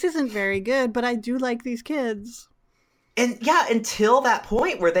like, this isn't very good, but I do like these kids. And yeah, until that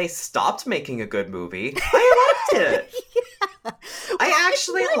point where they stopped making a good movie, I liked it. Yeah. I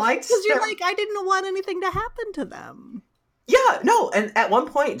actually liked it. Because you're like, I didn't want anything to happen to them. Yeah, no, and at one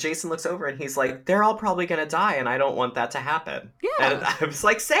point, Jason looks over and he's like, they're all probably going to die, and I don't want that to happen. Yeah. And I was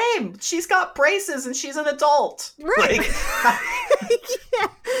like, same! She's got braces and she's an adult! Right! Like,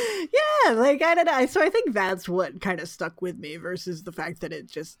 like I don't know. So I think that's what kind of stuck with me versus the fact that it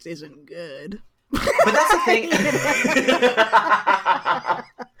just isn't good. But that's the thing.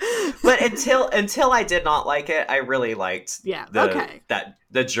 But until I did not like it, I really liked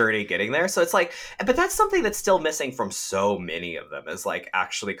the journey getting there. So it's like, but that's something that's still missing from so many of them, is like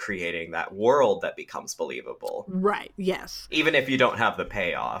actually creating that world that becomes believable. Right. Yes. Even if you don't have the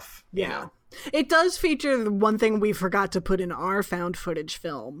payoff. Yeah. You know? It does feature the one thing we forgot to put in our found footage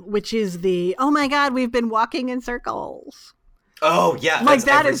film, which is the, oh my God, we've been walking in circles. Oh, yeah. Like,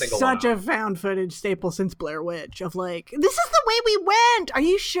 that is such a found footage staple since Blair Witch of like, this is the way we went. Are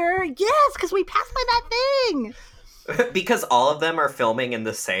you sure? Yes, because we passed by that thing. Because all of them are filming in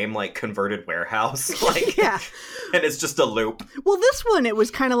the same, like, converted warehouse. Like, yeah. And it's just a loop. Well, this one, it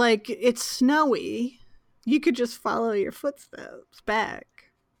was kind of like, it's snowy. You could just follow your footsteps back.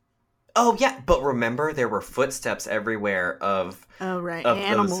 Oh, yeah, but remember, there were footsteps everywhere of... Oh, right, of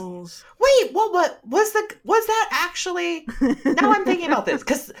animals. Wait, what was that actually... Now I'm thinking about this,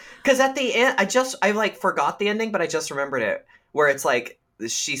 because at the end, I like, forgot the ending, but I just remembered it, where it's like,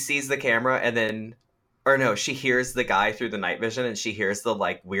 she sees the camera, and then... Or no, she hears the guy through the night vision, and she hears the,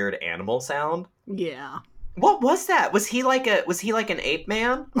 like, weird animal sound. Yeah. What was that? Was he like an ape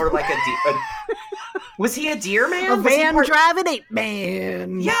man? Or like was he a deer man? A van driving ape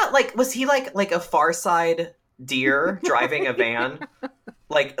man. Yeah, like, was he like a Far Side deer driving a van?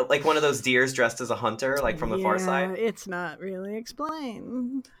 like one of those deers dressed as a hunter, like from the Far Side? It's not really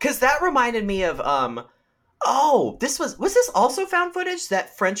explained. Because that reminded me of was this also found footage?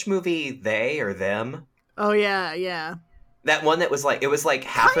 That French movie They or Them? Oh yeah. That one that was like, it was like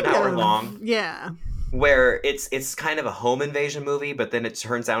half an hour long. Yeah. Where it's kind of a home invasion movie, but then it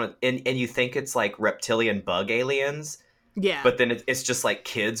turns out, and you think it's like reptilian bug aliens. Yeah. But then it's just like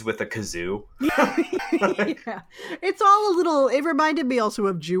kids with a kazoo. Yeah. It's all a little, it reminded me also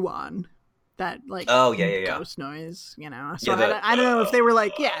of Ju-on. That like ghost noise, you know. So yeah, I don't know if they were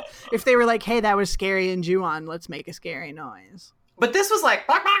like, hey, that was scary in Ju-on, let's make a scary noise. But this was like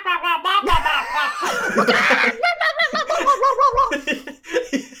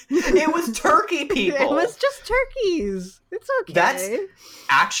it was turkey people. It was just turkeys. It's okay. That's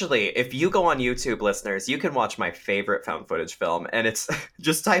actually, if you go on YouTube, listeners, you can watch my favorite found footage film, and it's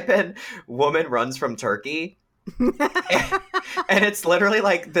just type in "woman runs from turkey." and it's literally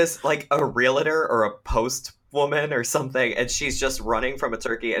like this, like a realtor or a post woman or something, and she's just running from a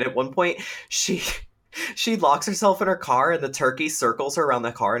turkey, and at one point she locks herself in her car, and the turkey circles her around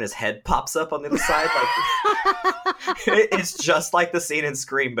the car, and his head pops up on the other side. Like, it's just like the scene in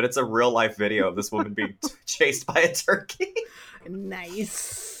Scream, but it's a real life video of this woman being chased by a turkey.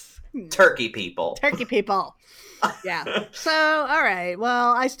 Nice. Turkey people. Turkey people. Yeah. So, all right.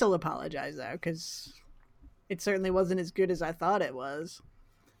 Well, I still apologize though, because it certainly wasn't as good as I thought it was.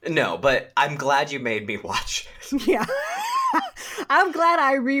 No, but I'm glad you made me watch it. Yeah. I'm glad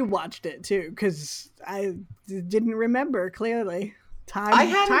I rewatched it too, because I didn't remember clearly. Time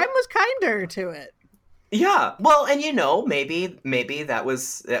was kinder to it. Yeah. Well, and maybe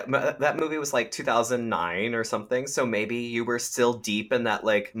that movie was like 2009 or something, so maybe you were still deep in that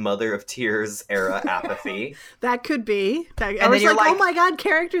like Mother of Tears era apathy. That could be. I was like, oh my God,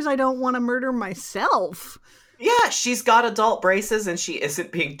 characters I don't want to murder myself. Yeah, she's got adult braces and she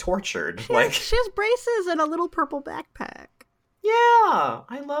isn't being tortured. She has braces and a little purple backpack. Yeah,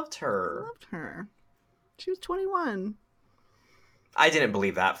 I loved her. She was 21. I didn't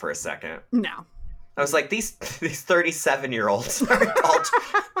believe that for a second. No. I was like, these 37-year-olds are all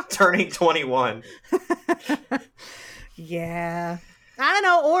turning 21. Yeah. I don't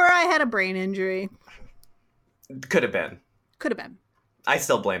know, or I had a brain injury. Could have been. I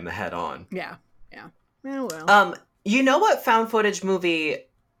still blame the head on. Yeah. Oh, well. You know what found footage movie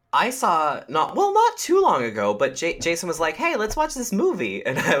I saw not too long ago, but Jason was like, hey, let's watch this movie.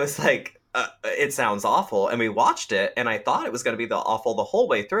 And I was like, it sounds awful. And we watched it, and I thought it was going to be awful the whole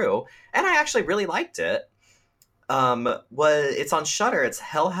way through. And I actually really liked it. It's on Shudder. It's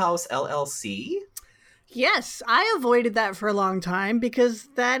Hell House LLC. Yes, I avoided that for a long time because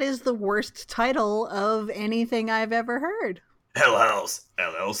that is the worst title of anything I've ever heard. Hell House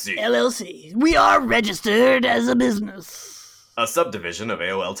LLC. LLC. We are registered as a business. A subdivision of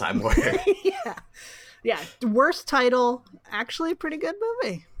AOL Time Warner. Yeah. Worst title. Actually, pretty good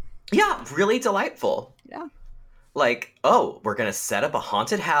movie. Yeah, really delightful. Yeah. Like, oh, we're going to set up a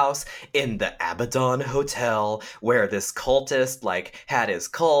haunted house in the Abaddon Hotel where this cultist, like, had his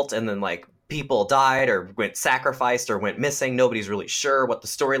cult, and then, like, people died or went sacrificed or went missing. Nobody's really sure what the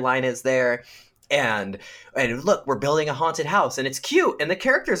storyline is there. And look, we're building a haunted house, and it's cute, and the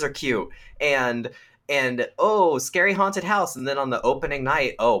characters are cute, and and oh, scary haunted house. And then on the opening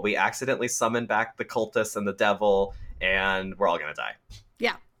night, oh, we accidentally summon back the cultists and the devil, and we're all gonna die.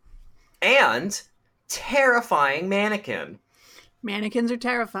 Yeah. And terrifying mannequin. Mannequins are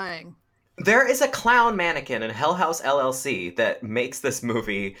terrifying. There is a clown mannequin in Hell House LLC that makes this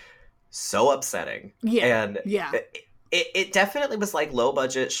movie so upsetting. Yeah. And yeah. It definitely was like low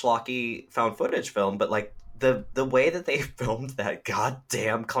budget schlocky found footage film, but like the way that they filmed that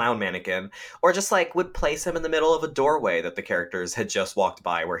goddamn clown mannequin, or just like would place him in the middle of a doorway that the characters had just walked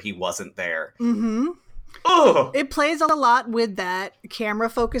by where he wasn't there. Mm-hmm. Ugh! It plays a lot with that camera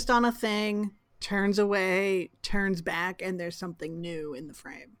focused on a thing, turns away, turns back, and there's something new in the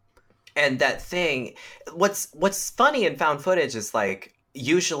frame. And that thing, what's funny in found footage is like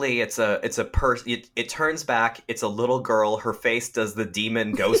usually it's a person. It turns back. It's a little girl. Her face does the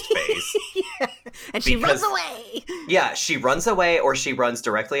demon ghost face. Yeah. And she runs away. Yeah, she runs away, or she runs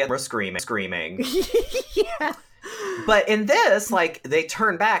directly at her screaming. Yeah. But in this, like, they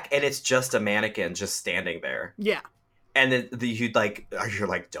turn back and it's just a mannequin just standing there. Yeah. And then you're like,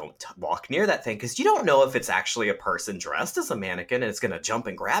 don't walk near that thing, because you don't know if it's actually a person dressed as a mannequin and it's going to jump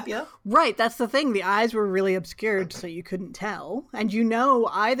and grab you. Right, that's the thing. The eyes were really obscured, so you couldn't tell. And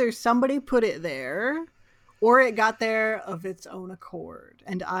either somebody put it there, or it got there of its own accord.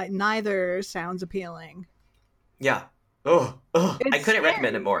 And neither sounds appealing. Yeah. Oh, I couldn't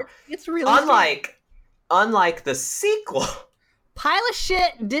recommend it more. It's really Unlike the sequel. Pile of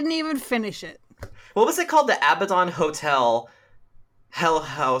shit, didn't even finish it. What was it called? The Abaddon Hotel Hell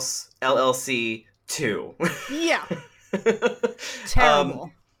House LLC 2. Yeah.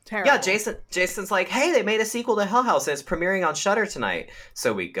 Terrible. Terrible. Yeah, Jason's like, hey, they made a sequel to Hell House and it's premiering on Shudder tonight.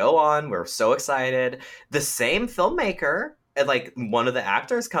 So we go on, we're so excited. The same filmmaker and like one of the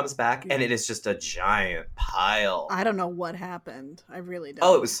actors comes back and it is just a giant pile. I don't know what happened. I really don't.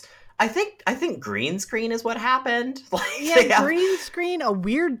 Oh, it was I think green screen is what happened. Like, yeah, green screen, a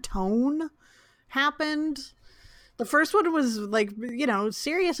weird tone happened. The first one was like,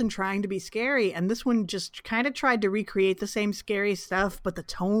 serious and trying to be scary, and this one just kind of tried to recreate the same scary stuff, but the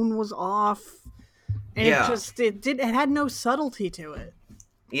tone was off. And it had no subtlety to it.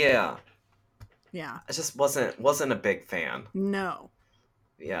 Yeah. Yeah. I just wasn't a big fan. No.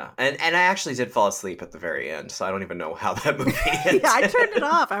 Yeah. And I actually did fall asleep at the very end, so I don't even know how that movie ended. Yeah, I turned it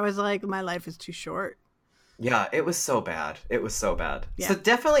off. I was like, my life is too short. Yeah, it was so bad. It was so bad. Yeah. So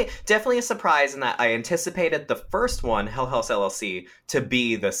definitely a surprise in that I anticipated the first one, Hell House LLC, to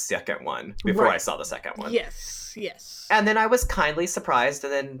be the second one before I saw the second one. Yes. And then I was kindly surprised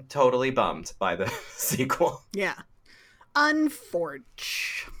and then totally bummed by the sequel. Yeah.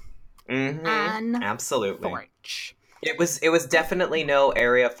 Unforge. Mm-hmm. Absolutely. Unforge. It was definitely no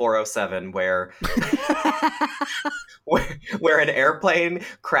Area 407 where where an airplane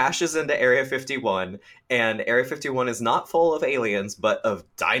crashes into Area 51 and Area 51 is not full of aliens but of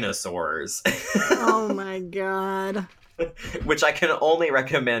dinosaurs. Oh my god. Which I can only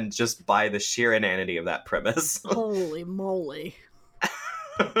recommend just by the sheer inanity of that premise. Holy moly.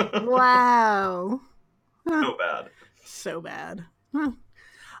 Wow. So bad. So bad. Huh.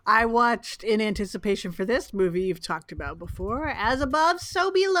 I watched, in anticipation for this movie you've talked about before, As Above,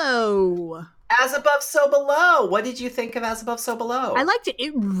 So Below. As Above, So Below. What did you think of As Above, So Below? I liked it.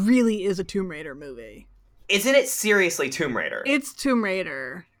 It really is a Tomb Raider movie. Isn't it seriously Tomb Raider? It's Tomb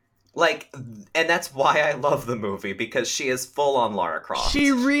Raider. Like, and that's why I love the movie, because she is full on Lara Croft.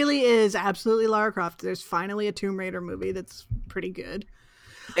 She really is absolutely Lara Croft. There's finally a Tomb Raider movie that's pretty good.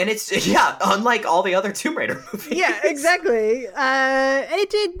 And it's, unlike all the other Tomb Raider movies. Yeah, exactly. There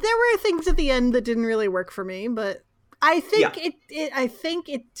were things at the end that didn't really work for me, but I think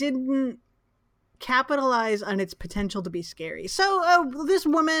it didn't capitalize on its potential to be scary. So this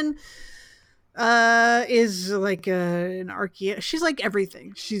woman is like she's like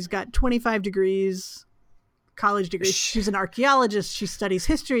everything. She's got 25 degrees, college degrees. She's an archaeologist. She studies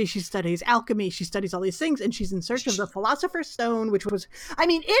history. She studies alchemy. She studies all these things, and she's in search of the Philosopher's Stone, which was,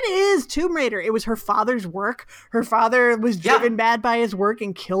 it is Tomb Raider. It was her father's work. Her father was driven mad by his work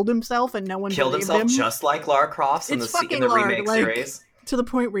and killed himself, and no one believed him. Just like Lara Croft in the remake series. To the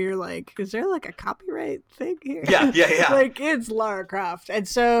point where you're like, is there like a copyright thing here? Yeah. Like, it's Lara Croft. And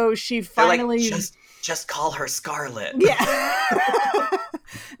so she finally... Like, just call her Scarlet. Yeah.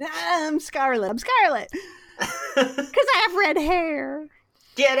 I'm Scarlet. Because I have red hair.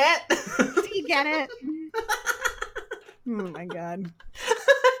 Get it? You get it? Oh my god.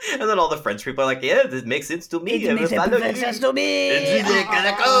 And then all the French people are like, yeah, this makes sense to me. It makes sense to me.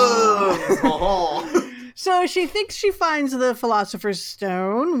 So she thinks she finds the Philosopher's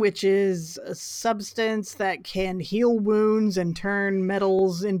Stone, which is a substance that can heal wounds and turn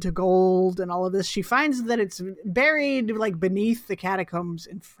metals into gold and all of this. She finds that it's buried like beneath the catacombs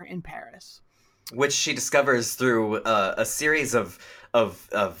in Paris. Which she discovers through a series of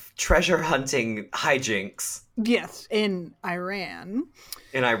treasure hunting hijinks. Yes, in Iran.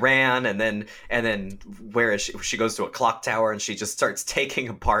 In Iran, and then where is she? She goes to a clock tower and she just starts taking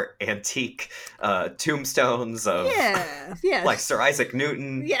apart antique tombstones of like Sir Isaac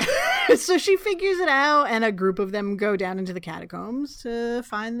Newton. Yeah. So she figures it out, and a group of them go down into the catacombs to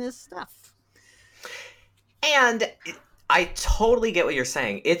find this stuff. And I totally get what you're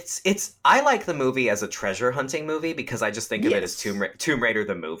saying. It's I like the movie as a treasure hunting movie because I just think of it as Tomb Raider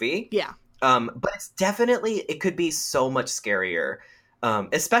the movie. Yeah. But it's definitely, it could be so much scarier.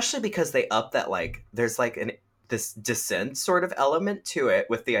 Especially because they up that, like, there's like this descent sort of element to it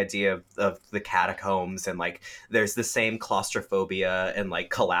with the idea of the catacombs, and like there's the same claustrophobia and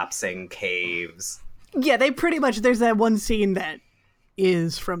like collapsing caves. Yeah, they pretty much, there's that one scene that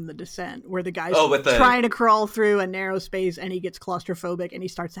is from The Descent where the guy's trying to crawl through a narrow space and he gets claustrophobic and he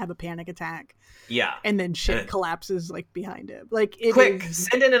starts to have a panic attack. Yeah. And then shit collapses like behind him. Like, quick,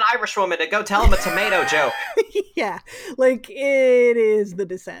 send in an Irish woman to go tell him a tomato joke. Yeah. Like, it is The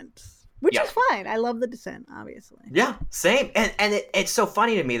Descent. Which is fine. I love The Descent, obviously. Yeah, same. And it's so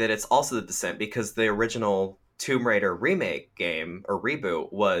funny to me that it's also The Descent because the original Tomb Raider remake game or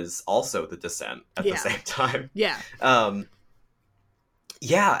reboot was also The Descent at the same time. Yeah.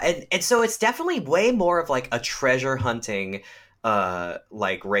 Yeah, and so it's definitely way more of like a treasure hunting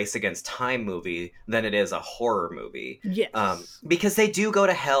like race against time movie than it is a horror movie. Yes. Because they do go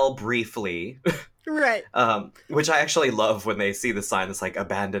to hell briefly. Right. Which I actually love when they see the sign that's like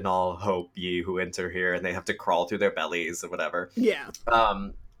abandon all hope ye who enter here, and they have to crawl through their bellies or whatever. Yeah.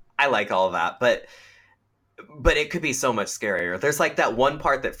 I like all of that, but it could be so much scarier. There's like that one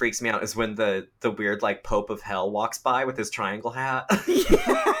part that freaks me out is when the weird like Pope of Hell walks by with his triangle hat.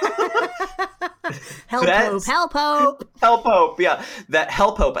 Hell Pope, Hell Pope. Hell Pope, yeah. That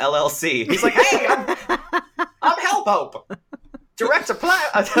Hell Pope LLC. He's like, hey, I'm Hell Pope. Apply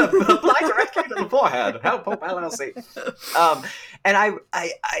directly to the forehead. Hell Pope LLC. And I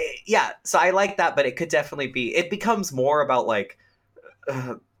yeah, so I like that, but it could definitely be, it becomes more about like,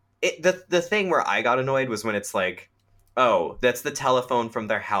 the thing where I got annoyed was when it's like, oh, that's the telephone from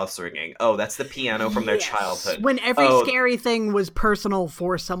their house ringing. Oh, that's the piano from their childhood. When every scary thing was personal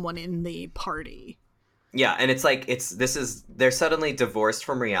for someone in the party. Yeah, and it's like they're suddenly divorced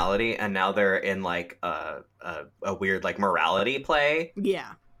from reality, and now they're in like a weird like morality play.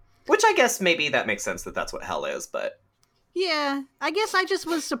 Yeah. Which I guess maybe that makes sense that that's what hell is, but yeah, I guess I just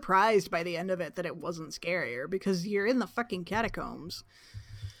was surprised by the end of it that it wasn't scarier because you're in the fucking catacombs.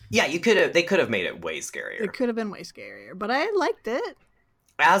 Yeah, they could have made it way scarier. It could have been way scarier, but I liked it.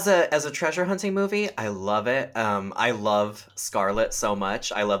 As a treasure hunting movie, I love it. I love Scarlett so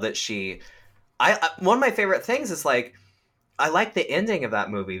much. I love that one of my favorite things is like, I like the ending of that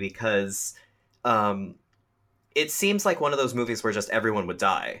movie because it seems like one of those movies where just everyone would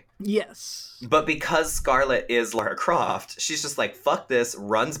die. Yes. But because Scarlett is Lara Croft, she's just like, fuck this,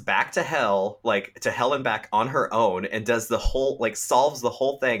 runs back to hell, like to hell and back on her own, and does the whole, like, solves the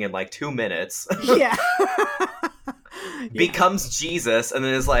whole thing in like 2 minutes. Yeah. Becomes Jesus, and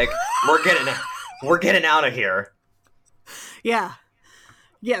then is like, we're getting out of here. Yeah.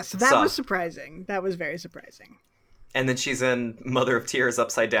 Yes, that was surprising. That was very surprising. And then she's in Mother of Tears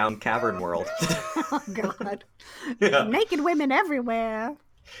Upside Down Cavern World. Oh, God. Yeah. Naked women everywhere.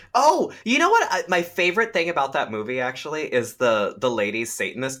 Oh, you know what? My favorite thing about that movie, actually, is the ladies'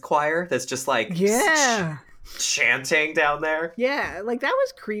 Satanist choir that's just like chanting down there. Yeah, like that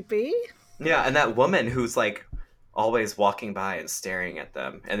was creepy. Yeah, and that woman who's like always walking by and staring at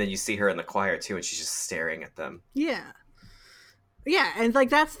them. And then you see her in the choir, too, and she's just staring at them. Yeah. Yeah, and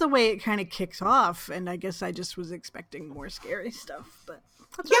like that's the way it kind of kicks off, and I guess I just was expecting more scary stuff, but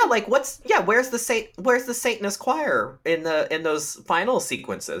like where's the Satanist choir in those final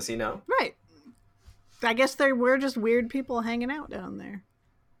sequences, you know? Right. I guess they were just weird people hanging out down there.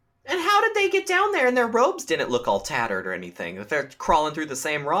 And how did they get down there? And their robes didn't look all tattered or anything. If they're crawling through the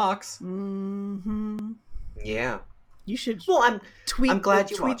same rocks. Mm-hmm. Yeah. You should. Well, I'm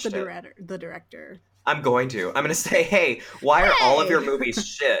glad you tweet watched the director. I'm going to say, hey, why are all of your movies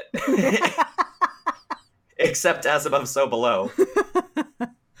shit? Except As Above, So Below.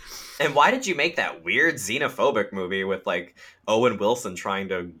 And why did you make that weird xenophobic movie with, like, Owen Wilson trying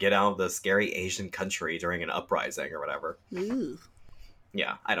to get out of the scary Asian country during an uprising or whatever? Ooh.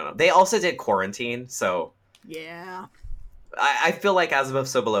 Yeah, I don't know. They also did Quarantine, so... Yeah. I feel like As Above,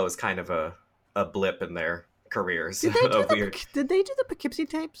 So Below is kind of a a blip in their careers. Did they do a weird. Did they do the Poughkeepsie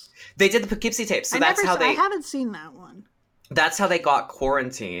tapes? They did the Poughkeepsie tapes, so I haven't seen that one. That's how they got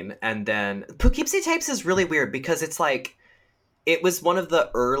Quarantine, and then Poughkeepsie tapes is really weird because it's like it was one of the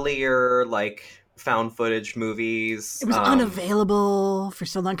earlier like found footage movies. It was unavailable for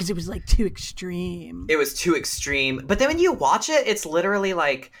so long because it was like too extreme. It was too extreme, but then when you watch it, it's literally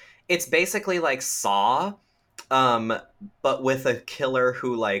like it's basically like Saw, but with a killer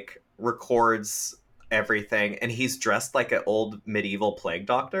who like records everything, and he's dressed like an old medieval plague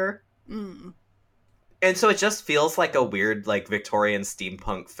doctor. Mm. And so it just feels like a weird, like, Victorian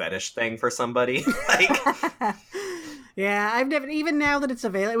steampunk fetish thing for somebody. Like, yeah, I've never, even now that it's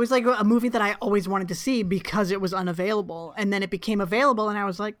available, it was like a movie that I always wanted to see because it was unavailable. And then it became available, and I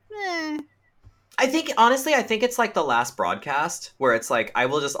was like, eh. I think, honestly, I think it's like The Last Broadcast, where it's like, I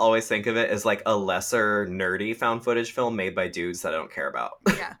will just always think of it as like a lesser nerdy found footage film made by dudes that I don't care about.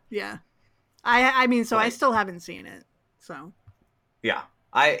 Yeah. I mean, so like, I still haven't seen it, so. Yeah.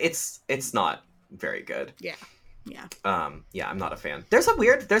 It's not very good. Yeah. Yeah, I'm not a fan. There's a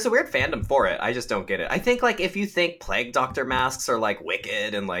weird fandom for it. I just don't get it. I think like if you think plague doctor masks are like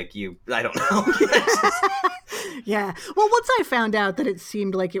wicked and like I don't know. Yeah. Well, once I found out that it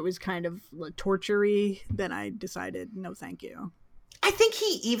seemed like it was kind of torture-y, then I decided no thank you. I think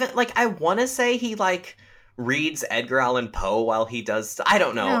he even like I want to say he like reads Edgar Allan Poe while he does I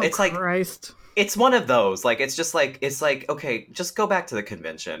don't know. Oh, it's like Christ. It's one of those. Like it's just like it's like okay, just go back to the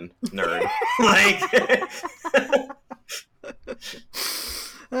convention, nerd. Like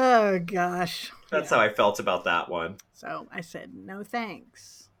oh gosh. That's how I felt about that one. So I said no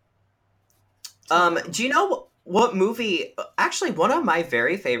thanks. Do you know what movie? Actually, one of my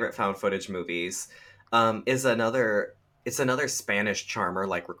very favorite found footage movies is another. It's another Spanish charmer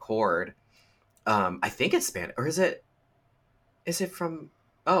like Record. I think it's Spanish, or is it? Is it from?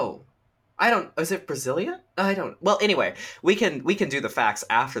 Oh, I don't. Is it Brazilian? I don't. Well, anyway, we can do the facts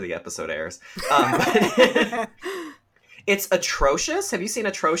after the episode airs. But it's Atrocious. Have you seen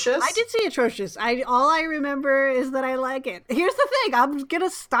Atrocious? I did see Atrocious. All I remember is that I like it. Here's the thing: I'm gonna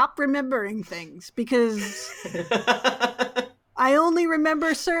stop remembering things because I only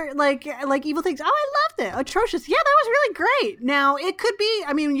remember certain like evil things. Oh, I loved it. Atrocious. Yeah, that was really great. Now it could be.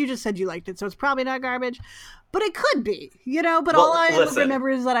 I mean, you just said you liked it, so it's probably not garbage. But it could be, But well, all I listen, remember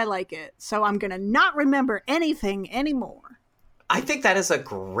is that I like it. So I'm going to not remember anything anymore. I think that is a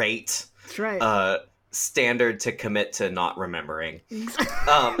great That's right. Standard to commit to not remembering.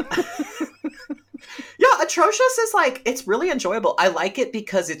 Yeah, Atrocious is like, it's really enjoyable. I like it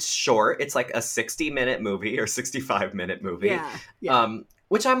because it's short. It's like a 60-minute movie or 65-minute movie. Yeah.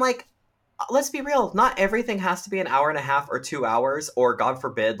 Which I'm like, let's be real. Not everything has to be an hour and a half or 2 hours, or God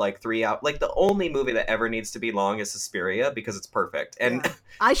forbid, like 3 hours. Like the only movie that ever needs to be long is Suspiria because it's perfect. And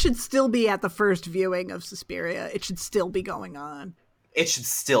I should still be at the first viewing of Suspiria. It should still be going on. It should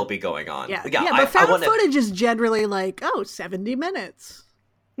still be going on. Yeah, but found footage is generally like, 70 minutes.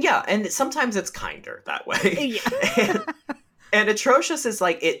 Yeah, and sometimes it's kinder that way. Yeah. and Atrocious is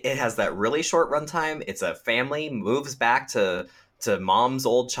like, it has that really short runtime. It's a family moves back to mom's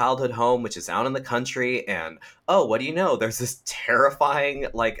old childhood home, which is out in the country, and what do you know? There's this terrifying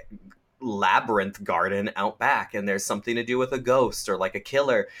like labyrinth garden out back, and there's something to do with a ghost or like a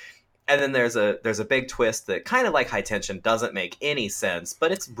killer. And then there's a big twist that kind of like High Tension doesn't make any sense,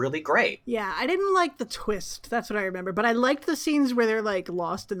 but it's really great. Yeah, I didn't like the twist. That's what I remember. But I liked the scenes where they're like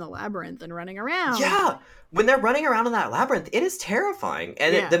lost in the labyrinth and running around. Yeah, when they're running around in that labyrinth, it is terrifying.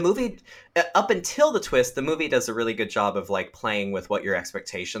 And the movie, up until the twist, the movie does a really good job of like playing with what your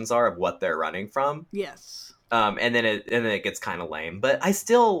expectations are of what they're running from. Yes. And then it gets kind of lame. But I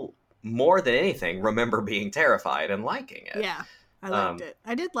still, more than anything, remember being terrified and liking it. Yeah. I liked it.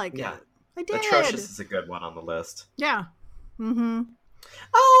 I did like it. I did. Atrocious is a good one on the list. Yeah. Mm-hmm.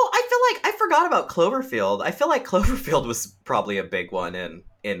 Oh, I feel like I forgot about Cloverfield. I feel like Cloverfield was probably a big one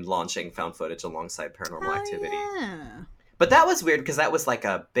in launching found footage alongside Paranormal Activity. Yeah. But that was weird because that was like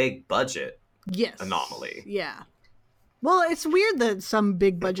a big budget anomaly. Yeah. Well, it's weird that some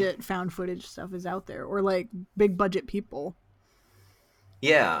big budget found footage stuff is out there, or like big budget people.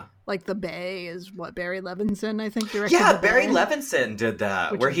 Yeah. Like The Bay is what Barry Levinson, I think, directed. Yeah, Barry Levinson did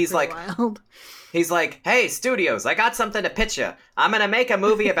that, where he's like, wild. He's like, "Hey, studios, I got something to pitch you. I'm gonna make a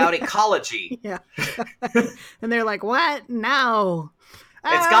movie about ecology." Yeah, and they're like, "What? No,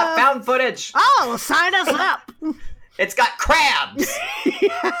 it's got found footage. Oh, sign us up. It's got crabs.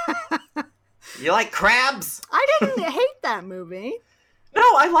 You like crabs?" I didn't hate that movie. No,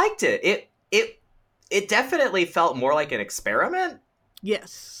 I liked it. It definitely felt more like an experiment.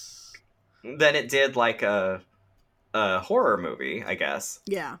 Yes. Than it did like a horror movie, I guess.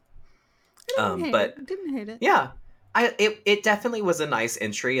 Yeah. Didn't hate it. Yeah, it definitely was a nice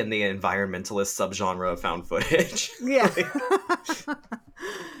entry in the environmentalist subgenre of found footage. Yeah.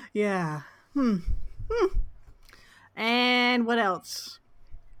 Yeah. And what else?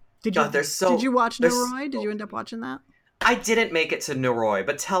 Did you watch Noroi? Did you end up watching that? I didn't make it to Noroi,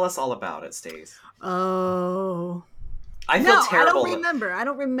 but tell us all about it, Stace. Oh. I feel terrible. I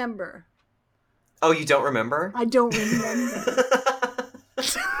don't remember. Oh, you don't remember? I don't remember.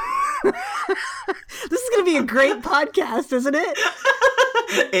 This is going to be a great podcast, isn't it?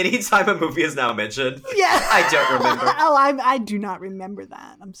 Anytime a movie is now mentioned, yeah, I don't remember. I do not remember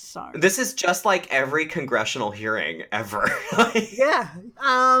that. I'm sorry. This is just like every congressional hearing ever. Yeah.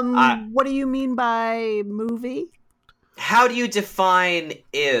 What do you mean by movie? How do you define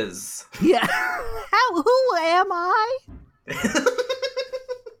is? Yeah. Who am I?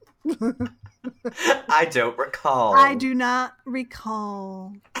 I don't recall. I do not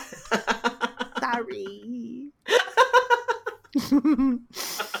recall. Sorry.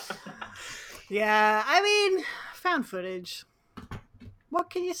 Yeah, I mean, found footage. What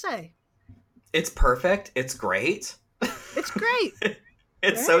can you say? It's perfect. It's great. It's great.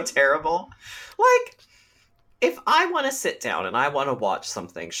 It's so terrible. Like, if I want to sit down and I want to watch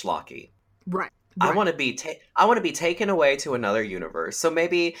something schlocky, right. I want to be taken away to another universe. So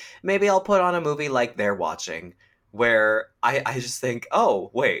maybe I'll put on a movie like They're Watching, where I just think,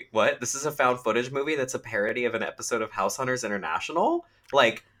 oh wait, what? This is a found footage movie that's a parody of an episode of House Hunters International,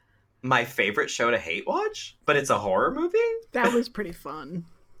 like my favorite show to hate watch, but it's a horror movie. That was pretty fun.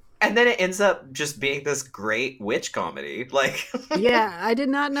 And then it ends up just being this great witch comedy. Like, yeah, I did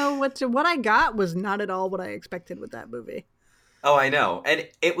not know what I got was not at all what I expected with that movie. Oh, I know. And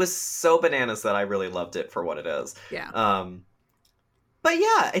it was so bananas that I really loved it for what it is. Yeah. But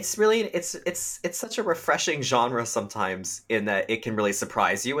yeah, it's really it's such a refreshing genre sometimes in that it can really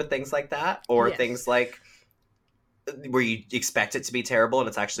surprise you with things like that, or things like where you expect it to be terrible and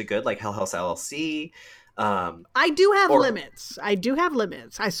it's actually good, like Hell House LLC. I do have limits.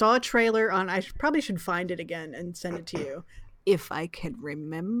 I saw a trailer on. I probably should find it again and send it to you if I can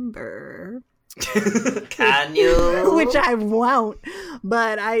remember. Can you? Which I won't.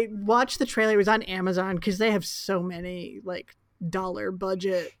 But I watched the trailer. It was on Amazon because they have so many like dollar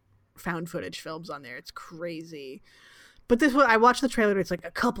budget found footage films on there. It's crazy. But this one, I watched the trailer. It's like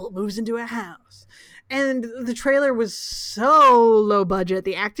a couple moves into a house, and the trailer was so low budget.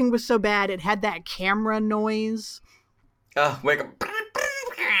 The acting was so bad. It had that camera noise. Wake up.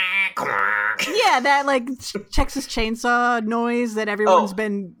 Yeah, that like Texas Chainsaw noise that everyone's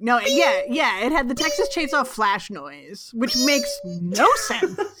been. No, yeah, it had the Texas Chainsaw flash noise, which makes no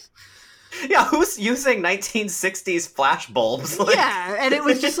sense. Yeah, who's using 1960s flash bulbs? Like... Yeah, and it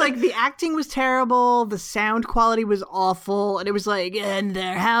was just like the acting was terrible, the sound quality was awful, and it was like, and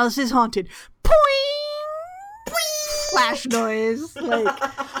their house is haunted. Poing! Poing! Flash noise. Like,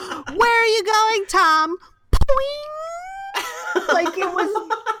 where are you going, Tom? Poing! Like, it was...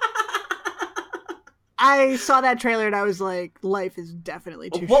 I saw that trailer and I was like, life is definitely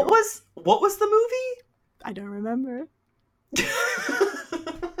too short. What was the movie? I don't remember.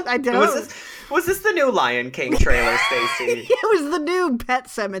 I don't. Was this the new Lion King trailer, Stacey? It was the new Pet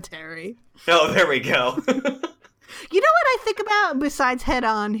Sematary. Oh, there we go. You know what I think about besides Head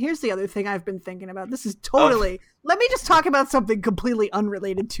On? Here's the other thing I've been thinking about. This is totally... Let me just talk about something completely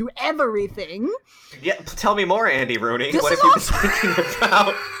unrelated to everything. Yeah, tell me more, Andy Rooney. What have you been thinking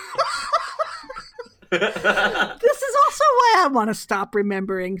about? This is also why I want to stop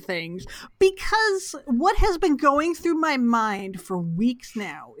remembering things, because what has been going through my mind for weeks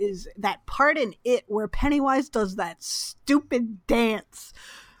now is that part in It where Pennywise does that stupid dance.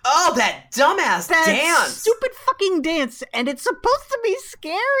 Oh, that dumbass dance! Stupid fucking dance, and it's supposed to be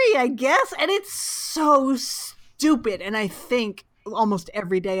scary, I guess, and it's so stupid, and I think almost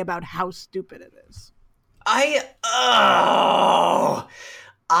every day about how stupid it is.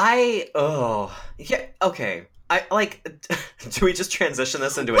 Yeah, okay. I like. Do we just transition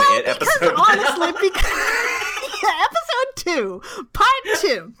this into an It because, episode? Honestly, episode 2, part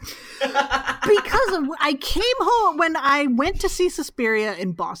 2. Because I came home when I went to see Suspiria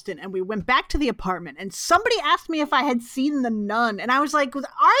in Boston, and we went back to the apartment, and somebody asked me if I had seen The Nun, and I was like, are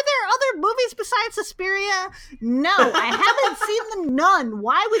there other movies besides Suspiria? No, I haven't seen The Nun.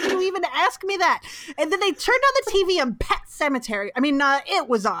 Why would you even ask me that? And then they turned on the TV and Pet Sematary. It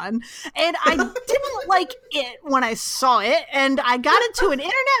was on, and I didn't like it when I saw it, and I got into an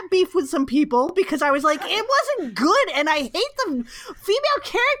internet beef with some people because I was like, it wasn't good, and I hate the female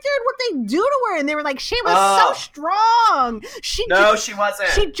character and what they do to her, and they were like, she was so strong. She wasn't.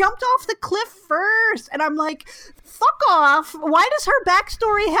 She jumped off the cliff first, and I'm like, fuck off. Why does her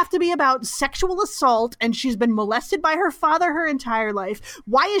backstory have to be about sexual assault and she's been molested by her father her entire life?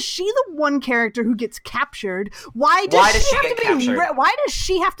 Why is she the one character who gets captured? Why does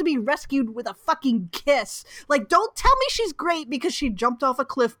she have to be rescued with a fucking kiss? Like, don't tell me she's great because she jumped off a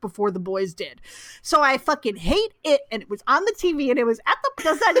cliff before the boys did. So I fucking hate it, and it was on the TV, and it was at the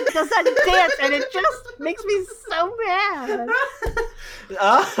does that dance, and it just makes me so mad.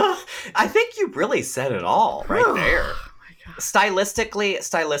 I think you really said it all right there. Oh my God.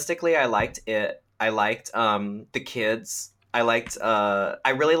 Stylistically, I liked it. I liked the kids. I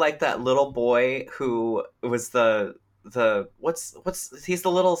really liked that little boy who was the he's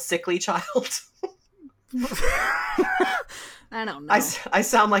the little sickly child. I don't know. I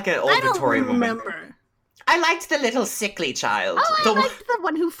sound like an old Victorian woman. I don't remember. I liked the little sickly child. Oh, I liked the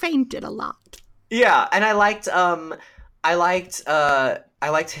one who fainted a lot. Yeah, and I liked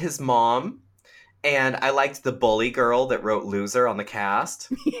his mom, and I liked the bully girl that wrote "Loser" on the cast.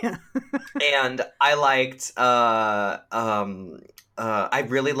 Yeah, and I liked I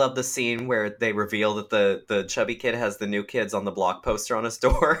really love the scene where they reveal that the chubby kid has the New Kids on the block poster on his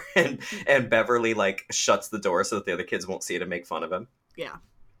door, and Beverly like shuts the door so that the other kids won't see it and make fun of him. Yeah.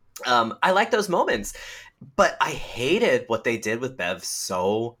 I like those moments, but I hated what they did with Bev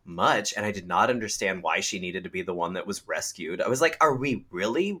so much, and I did not understand why she needed to be the one that was rescued. I was like, are we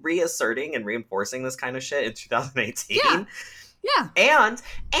really reasserting and reinforcing this kind of shit in 2018? Yeah.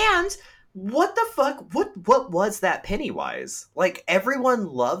 And what the fuck? What was that Pennywise? Like, everyone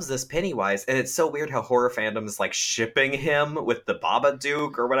loves this Pennywise, and it's so weird how horror fandom is like shipping him with the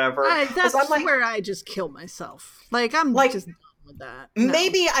Babadook or whatever. That's where I just kill myself. Like, I'm like, just done with that. No.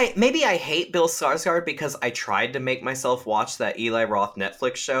 Maybe I hate Bill Skarsgård because I tried to make myself watch that Eli Roth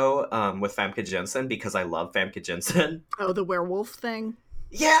Netflix show with Famke Janssen because I love Famke Janssen. Oh, the werewolf thing?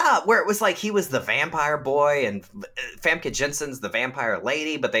 Yeah, where it was like he was the vampire boy and Famke Janssen's the vampire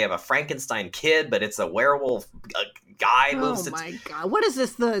lady, but they have a Frankenstein kid, but it's a werewolf guy. Oh my God. What is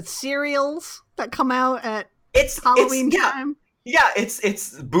this, the cereals that come out at Halloween time? Yeah,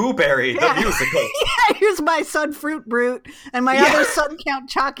 it's Boo Berry, the musical. Yeah, here's my son Fruit Brute and my other son Count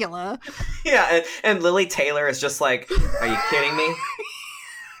Chocula. Yeah, and Lily Taylor is just like, are you kidding me?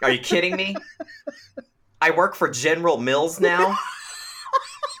 Are you kidding me? I work for General Mills now.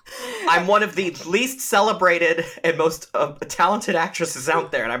 I'm one of the least celebrated and most talented actresses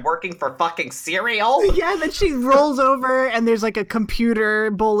out there, and I'm working for fucking cereal? Yeah, and then she rolls over, and there's like a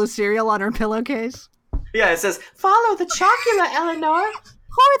computer bowl of cereal on her pillowcase. Yeah, it says, follow the chocula, Eleanor.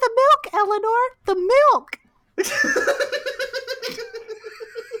 Pour the milk, Eleanor. The milk.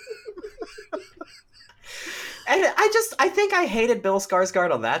 And I think I hated Bill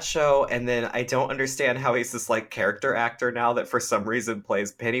Skarsgård on that show, and then I don't understand how he's this like character actor now that for some reason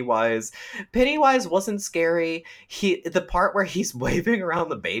plays Pennywise. Pennywise wasn't scary. The part where he's waving around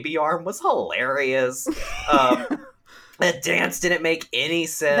the baby arm was hilarious. That dance didn't make any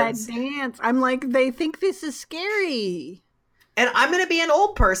sense. That dance. I'm like, they think this is scary. And I'm going to be an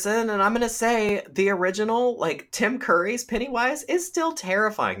old person, and I'm going to say the original, like, Tim Curry's Pennywise is still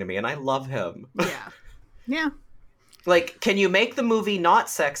terrifying to me, and I love him. Yeah. Yeah. Like, can you make the movie not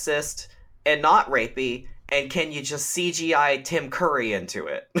sexist and not rapey, and can you just CGI Tim Curry into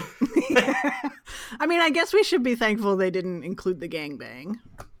it? I mean, I guess we should be thankful they didn't include the gangbang.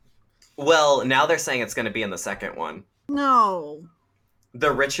 Well, now they're saying it's going to be in the second one. No.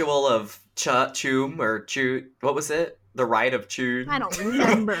 The ritual of Choom, or Choo, what was it? The rite of Choom? I don't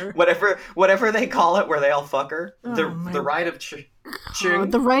remember. whatever they call it, where they all fuck her. The rite of Choom.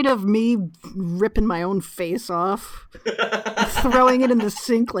 The rite of me ripping my own face off. Throwing it in the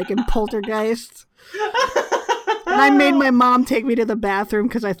sink like in Poltergeist. And I made my mom take me to the bathroom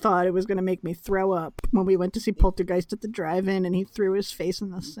because I thought it was going to make me throw up when we went to see Poltergeist at the drive-in, and he threw his face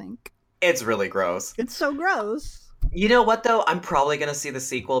in the sink. It's really gross. It's so gross. You know what, though? I'm probably going to see the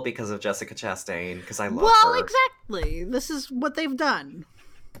sequel because of Jessica Chastain, because I love her. Well, exactly. This is what they've done.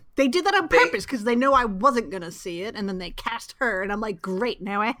 They did that on purpose because they know I wasn't going to see it, and then they cast her, and I'm like, great,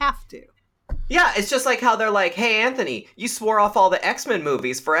 now I have to. Yeah, it's just like how they're like, hey, Anthony, you swore off all the X-Men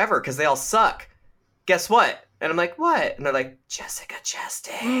movies forever because they all suck. Guess what? And I'm like, what? And they're like, Jessica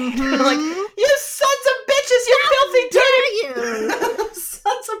Chastain. Mm-hmm. And I'm like, you sons of bitches, you filthy dirty! You?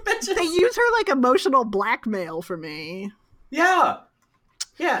 Sons of bitches. They use her like emotional blackmail for me. Yeah.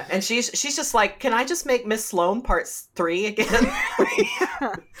 Yeah, and she's just like, can I just make Miss Sloane Part 3 again?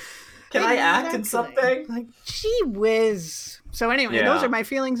 Yeah. Can I act in something? Like, gee whiz. So anyway, those are my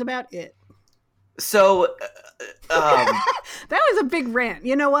feelings about it. So, that was a big rant.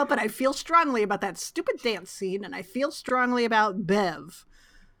 You know what? But I feel strongly about that stupid dance scene, and I feel strongly about Bev.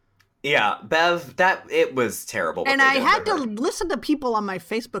 Yeah, Bev, that it was terrible what And they I did had to to her. listen to people on my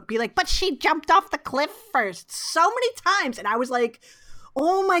Facebook be like, but she jumped off the cliff first so many times. And I was like,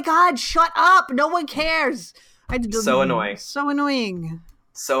 oh my God, shut up. No one cares. So annoying. So annoying.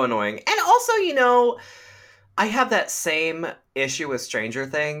 So annoying. And also, you know, I have that same issue with Stranger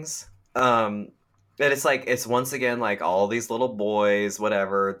Things. That it's like it's once again like all these little boys,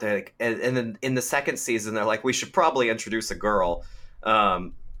 whatever. They're like, and then in the second season, they're like, we should probably introduce a girl.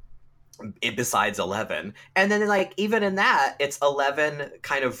 Besides 11, and then like even in that it's 11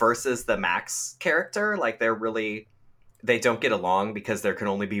 kind of versus the Max character, like they don't get along because there can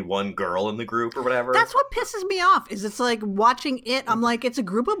only be one girl in the group or whatever. That's what pisses me off is it's like watching it. I'm like, it's a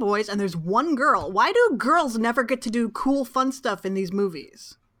group of boys and there's one girl. Why do girls never get to do cool, fun stuff in these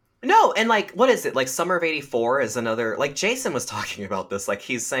movies? No, and like what is it, like Summer of 84 is another, like Jason was talking about this, like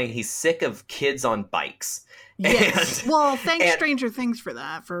he's saying he's sick of kids on bikes. Yes. Well, thanks and Stranger Things for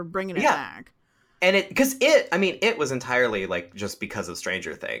that, for bringing it Yeah. back. And it was entirely like just because of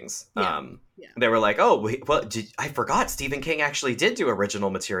Stranger Things. Yeah. They were like, oh, well, I forgot Stephen King actually did do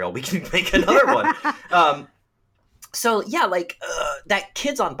original material. We can make another one. So yeah, like that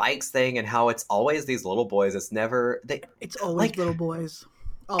kids on bikes thing and how it's always these little boys. It's always like, little boys.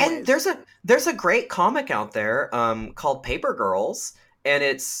 Always. And there's a great comic out there called Paper Girls. And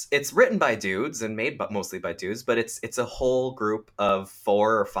it's written by dudes and made mostly by dudes, but it's a whole group of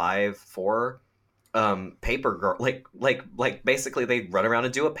four paper girl, like basically they run around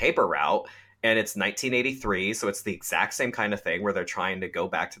and do a paper route, and it's 1983, so it's the exact same kind of thing where they're trying to go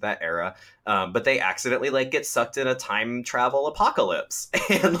back to that era, but they accidentally like get sucked in a time travel apocalypse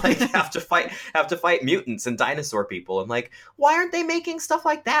and like have to fight mutants and dinosaur people, and like why aren't they making stuff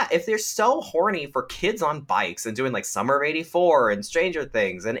like that if they're so horny for kids on bikes and doing like Summer of 84 and Stranger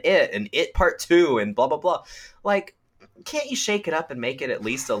Things and It Part 2 and blah blah blah, like can't you shake it up and make it at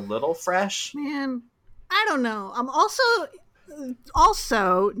least a little fresh? Man, I don't know. I'm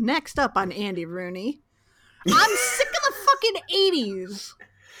also next up on Andy Rooney. I'm sick of the fucking 80s.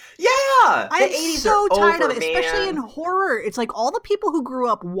 Yeah, I'm so tired of it, man. especially in horror. It's like all the people who grew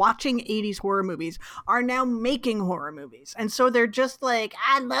up watching 80s horror movies are now making horror movies. And so they're just like,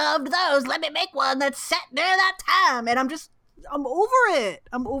 I loved those. Let me make one that's set near that time. And I'm over it.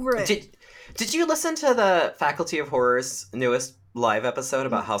 I'm over it. Did you listen to the Faculty of Horror's newest live episode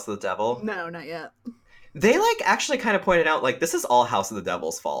about House of the Devil? No, not yet. They like actually kind of pointed out like this is all House of the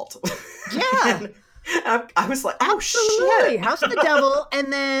Devil's fault. Yeah. I was like, oh absolutely. shit, House of the Devil.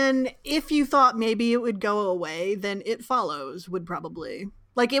 And then if you thought maybe it would go away, then It Follows would probably,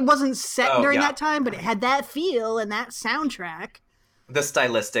 like, it wasn't set during that time, but it had that feel and that soundtrack, the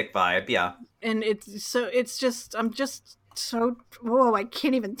stylistic vibe. Yeah. And I'm just so, whoa, I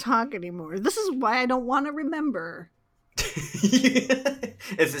can't even talk anymore. This is why I don't want to remember.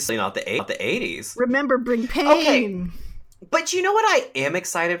 Is this not the 80s? Remember bring pain. Okay. But you know what I am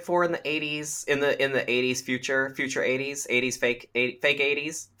excited for in the 80s, in the 80s future 80s fake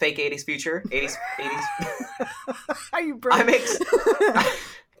 80s future 80s. Are you broke?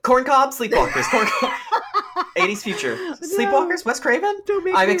 Corn Cob, Sleepwalkers, 80s future Sleepwalkers, Wes Craven. Don't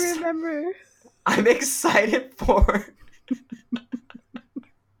make me remember. I'm excited for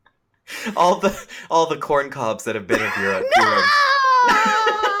all the corn cobs that have been of your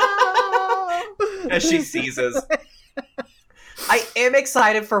as she seizes. I am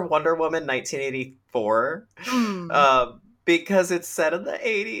excited for Wonder Woman 1984 because it's set in the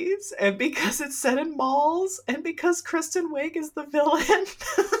 80s and because it's set in malls and because Kristen Wiig is the villain.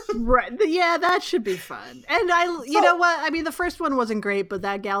 Right. Yeah, that should be fun. And you know what? I mean, the first one wasn't great, but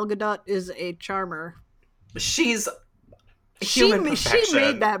that Gal Gadot is a charmer. She's human perfection. She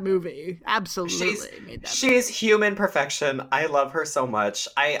made that movie. Absolutely made that She's human perfection. I love her so much.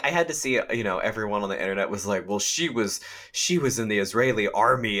 I had to see, you know, everyone on the internet was like, well, she was in the Israeli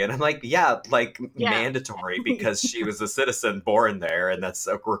army. And I'm like, yeah, mandatory because she was a citizen born there. And that's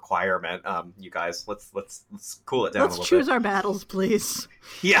a requirement. You guys, let's cool it down a little bit. Let's choose our battles, please.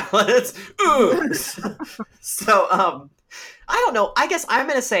 Yeah, So, I don't know. I guess I'm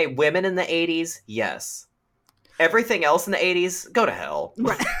going to say women in the 80s. Yes. Everything else in the 80s, go to hell.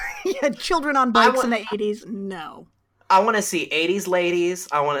 Right. Yeah, children on bikes in the 80s, no. I want to see 80s ladies.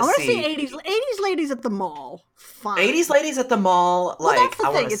 I want to see 80s ladies at the mall. Fine. 80s ladies at the mall. Well, I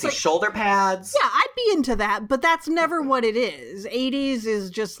want to see shoulder pads. Yeah, I'd be into that, but that's never what it is. 80s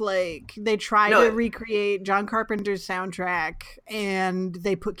is just like they try to recreate John Carpenter's soundtrack and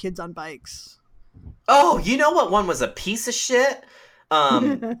they put kids on bikes. Oh, you know what one was a piece of shit?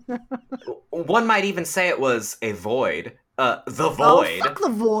 One might even say it was a Void. The Void. Oh, fuck the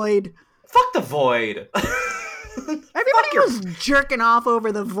Void. Fuck the Void. Everybody was jerking off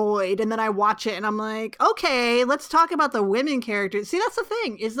over The Void, and then I watch it and I'm like, okay, let's talk about the women characters. See, that's the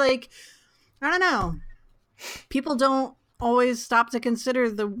thing. Is like, I don't know. People don't always stop to consider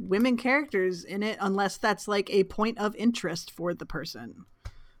the women characters in it unless that's like a point of interest for the person.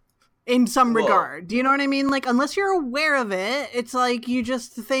 In some regard. Do you know what I mean? Like, unless you're aware of it, it's like you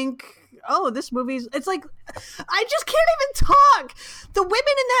just think, oh, this movie's... It's like, I just can't even talk! The women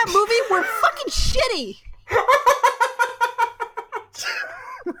in that movie were fucking shitty!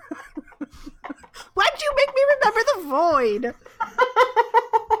 Why'd you make me remember The Void?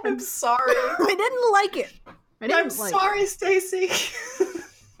 I'm sorry. I didn't like it. I'm sorry, Stacey.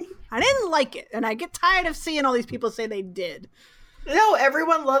 I didn't like it, and I get tired of seeing all these people say they did. No,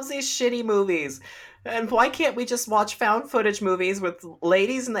 everyone loves these shitty movies. And why can't we just watch found footage movies with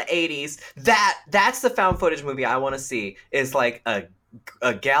ladies in the 80s? That's the found footage movie I want to see. Is like a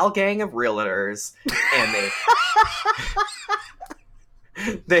gal gang of realtors, and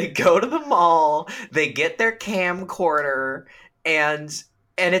they go to the mall, they get their camcorder, and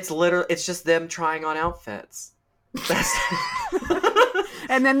it's just them trying on outfits. That's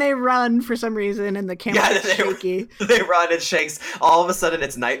And then they run for some reason, and the camera's shaky. They run and shakes. All of a sudden,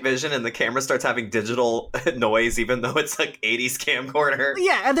 it's night vision, and the camera starts having digital noise, even though it's like 80s camcorder.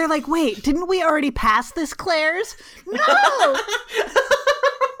 Yeah, and they're like, wait, didn't we already pass this, Claire's? No! Like,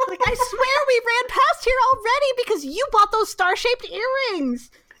 I swear we ran past here already because you bought those star-shaped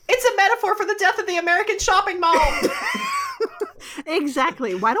earrings. It's a metaphor for the death of the American shopping mall.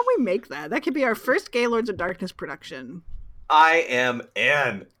 Exactly. Why don't we make that? That could be our first Gay Lords of Darkness production. I am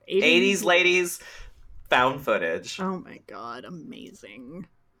in. 80s ladies, found footage. Oh my god, amazing.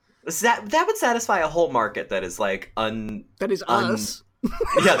 That would satisfy a whole market that is like That is us.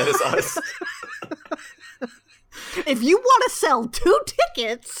 Yeah, that is us. If you want to sell 2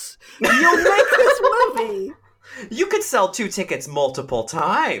 tickets, you'll make this movie. You could sell 2 tickets multiple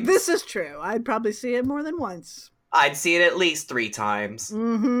times. This is true. I'd probably see it more than once. I'd see it at least 3 times.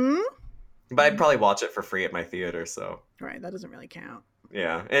 Mm-hmm. But I'd probably watch it for free at my theater, so... Right, that doesn't really count.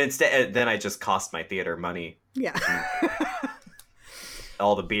 Yeah, and instead, then I just cost my theater money. Yeah.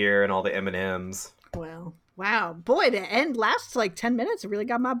 All the beer and all the M&Ms. Well, wow. Boy, the end lasts like 10 minutes. It really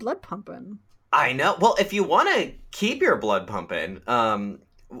got my blood pumping. I know. Well, if you want to keep your blood pumping,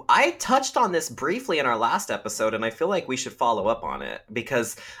 I touched on this briefly in our last episode, and I feel like we should follow up on it,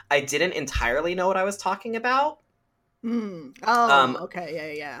 because I didn't entirely know what I was talking about. Oh,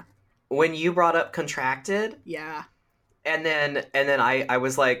 okay, yeah. When you brought up Contracted, yeah, and then I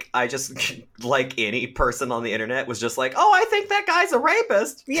was like, I just like any person on the internet was just like, oh, I think that guy's a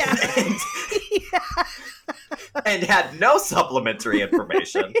rapist, yeah, and had no supplementary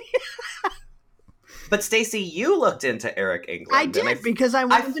information. But Stacey, you looked into Eric England. I did, because I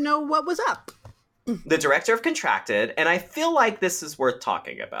wanted to know what was up. The director of Contracted, and I feel like this is worth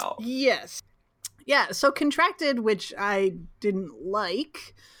talking about. Yes, yeah. So Contracted, which I didn't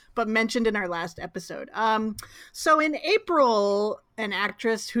like, but mentioned in our last episode. So in April, an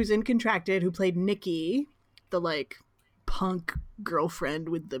actress who's in Contracted, who played Nikki, the like punk girlfriend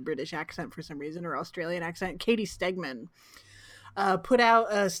with the British accent for some reason, or Australian accent, Katie Stegman, put out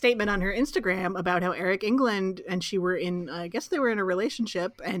a statement on her Instagram about how Eric England and she were in, I guess they were in a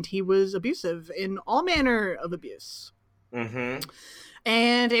relationship, and he was abusive in all manner of abuse. Mm-hmm.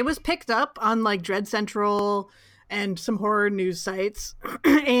 And it was picked up on like Dread Central and some horror news sites.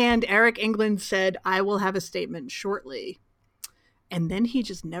 And Eric England said, I will have a statement shortly. And then he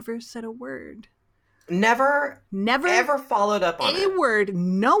just never said a word. Never ever followed up on it. A word.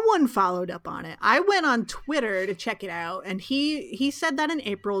 No one followed up on it. I went on Twitter to check it out, and he said that in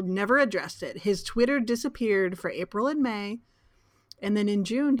April, never addressed it. His Twitter disappeared for April and May, and then in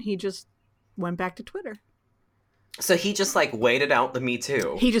June he just went back to Twitter. So he just like waited out the Me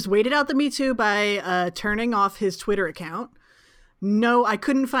Too. He just waited out the Me Too by turning off his Twitter account. No, I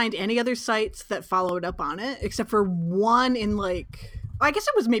couldn't find any other sites that followed up on it, except for one in like, I guess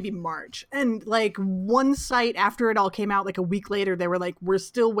it was maybe March. And like one site after it all came out, like a week later, they were like, we're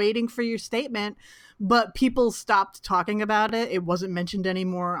still waiting for your statement. But people stopped talking about it. It wasn't mentioned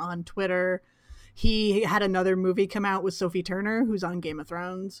anymore on Twitter. He had another movie come out with Sophie Turner, who's on Game of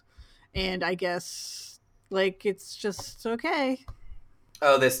Thrones. And I guess like it's just okay.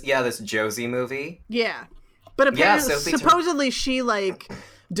 Oh, this Josie movie? Yeah. But apparently, supposedly she like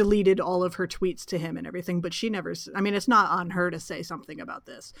deleted all of her tweets to him and everything, but she never, I mean, it's not on her to say something about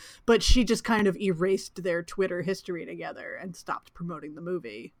this, but she just kind of erased their Twitter history together and stopped promoting the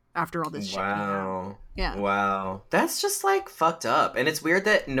movie after all this shit came out. Yeah. Wow. That's just like fucked up. And it's weird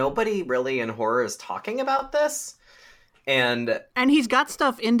that nobody really in horror is talking about this. And he's got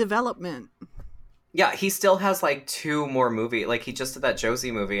stuff in development. Yeah, he still has like 2 more movies. Like he just did that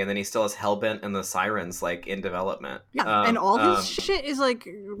Josie movie, and then he still has Hellbent and the Sirens like in development. Yeah, and all his shit is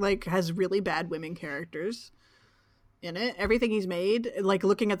like has really bad women characters in it. Everything he's made, like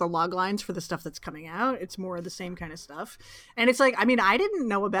looking at the log lines for the stuff that's coming out, it's more of the same kind of stuff. And it's like, I mean, I didn't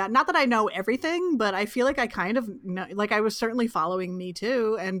know about, not that I know everything, but I feel like I kind of know, like I was certainly following Me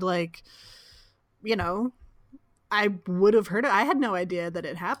Too, and like, you know, I would have heard it. I had no idea that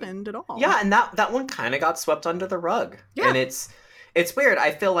it happened at all. Yeah, and that one kind of got swept under the rug. Yeah. And it's weird.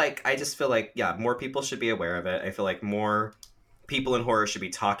 I just feel like, yeah, more people should be aware of it. I feel like more people in horror should be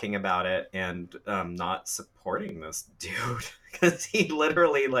talking about it and not supporting this dude. Because he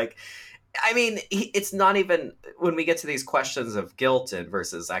literally, like, I mean, it's not even, when we get to these questions of guilt and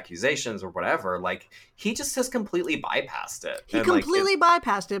versus accusations or whatever, like, he just has completely bypassed it. He completely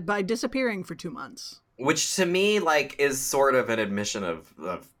bypassed it by disappearing for 2 months. Which to me, like, is sort of an admission of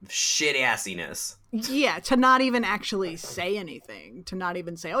shit assiness. Yeah, to not even actually say anything. To not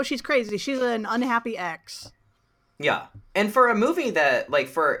even say, oh, she's crazy. She's an unhappy ex. Yeah. And for a movie that,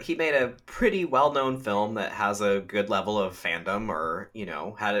 like, he made a pretty well-known film that has a good level of fandom, or, you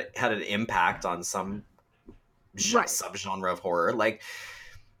know, had an impact on some subgenre of horror. Like,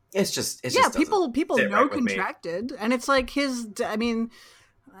 it's just people know Contracted. And it's like the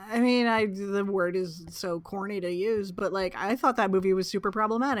word is so corny to use, but like I thought that movie was super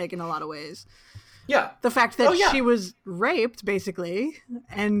problematic in a lot of ways. Yeah. The fact that she was raped, basically,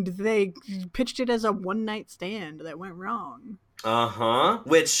 and they pitched it as a one-night stand that went wrong. Uh-huh.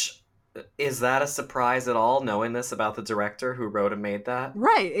 Which, is that a surprise at all, knowing this about the director who wrote and made that?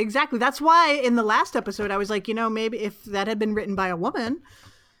 Right, exactly. That's why in the last episode I was like, you know, maybe if that had been written by a woman,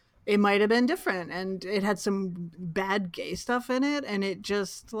 it might have been different, and it had some bad gay stuff in it, and it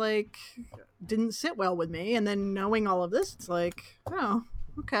just like didn't sit well with me. And then knowing all of this, it's like, oh,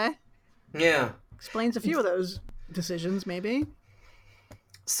 okay, yeah, explains a few of those decisions, maybe.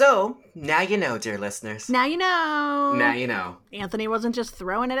 So now you know, dear listeners. Now you know. Now you know. Anthony wasn't just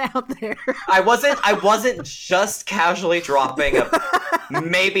throwing it out there. I wasn't just casually dropping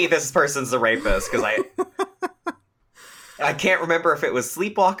maybe this person's the rapist, because I can't remember if it was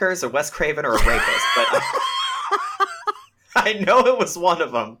Sleepwalkers or Wes Craven or a rapist, but I know it was one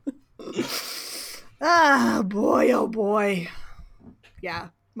of them. Ah, boy, oh boy. Yeah,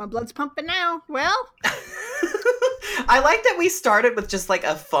 my blood's pumping now. Well, I like that we started with just like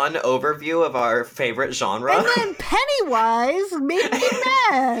a fun overview of our favorite genre. And then Pennywise made me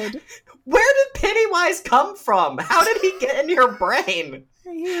mad. Where did Pennywise come from? How did he get in your brain?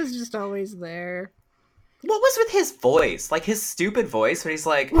 He was just always there. What was with his voice? Like his stupid voice when he's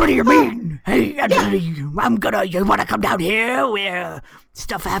like, what do you mean? Hey, you want to come down here where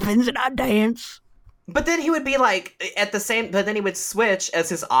stuff happens and I dance? But then he would be like, but then he would switch as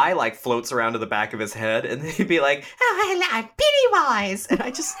his eye like floats around to the back of his head, and then he'd be like, oh, I'm Pennywise. And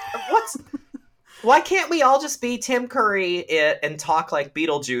why can't we all just be Tim Curry and talk like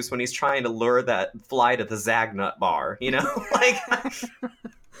Beetlejuice when he's trying to lure that fly to the Zagnut bar, you know? Like,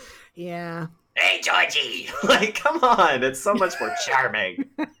 yeah. Hey, Georgie! Like, come on, it's so much more charming.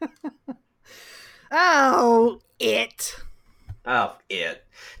 Oh, it. Oh, it.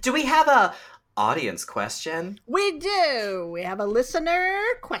 Do we have a audience question? We do. We have a listener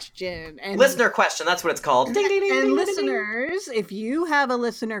question. Listener question, that's what it's called. And listeners, if you have a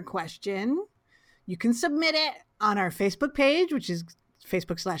listener question, you can submit it on our Facebook page, which is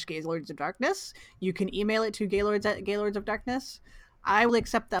Facebook.com/Gaylords of Darkness. You can email it to gaylords@gaylordsofdarkness. I will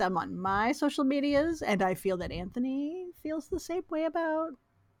accept them on my social medias, and I feel that Anthony feels the same way about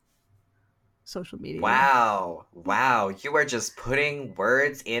social media. Wow. You are just putting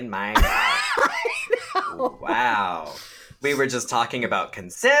words in my mouth. I know. Wow. We were just talking about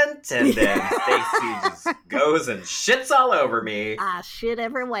consent, and then Stacey just goes and shits all over me. I shit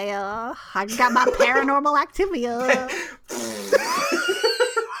everywhere. I got my paranormal activity.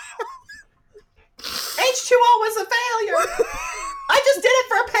 H2O was a failure. I just did it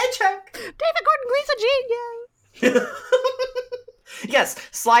for a paycheck. David Gordon Green's a genius. Yes,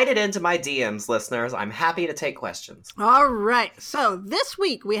 slide it into my DMs, listeners. I'm happy to take questions. All right. So this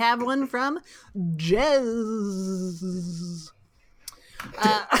week we have one from Jez.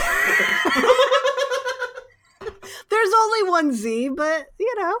 There's only one Z, but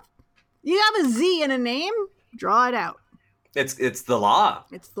you know, you have a Z in a name, draw it out. It's the law.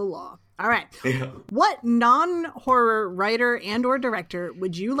 It's the law. All right. Yeah. What non-horror writer and or director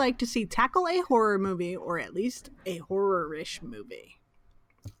would you like to see tackle a horror movie, or at least a horror-ish movie?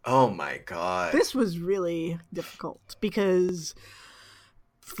 Oh my god. This was really difficult because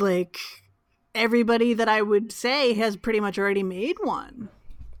like everybody that I would say has pretty much already made one.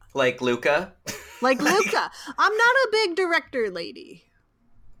 Like Luca? Like Luca. I'm not a big director lady.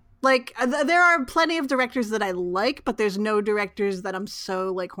 Like, there are plenty of directors that I like, but there's no directors that I'm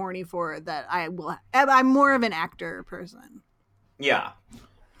so, like, horny for that I'm more of an actor person. Yeah.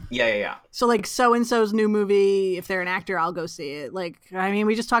 Yeah. So, like, so-and-so's new movie, if they're an actor, I'll go see it. Like, I mean,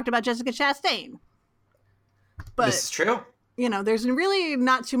 we just talked about Jessica Chastain. But, this is true. You know, there's really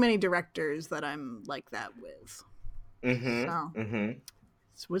not too many directors that I'm like that with. Mm-hmm.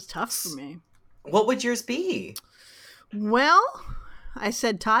 So, it was tough for me. What would yours be? Well, I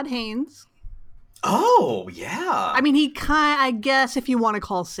said Todd Haynes. Oh, yeah. I mean, I guess if you want to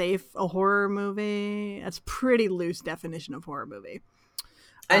call Safe a horror movie, that's pretty loose definition of horror movie.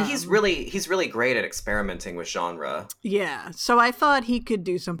 And he's really great at experimenting with genre. Yeah. So I thought he could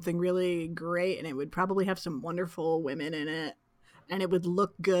do something really great, and it would probably have some wonderful women in it, and it would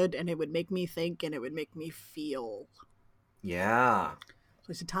look good, and it would make me think, and it would make me feel. Yeah. So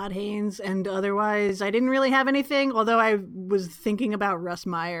I said Todd Haynes, and otherwise I didn't really have anything, although I was thinking about Russ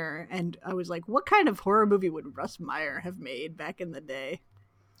Meyer, and I was like, what kind of horror movie would Russ Meyer have made back in the day?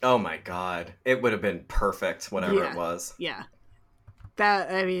 Oh my God. It would have been perfect, whatever it was. Yeah.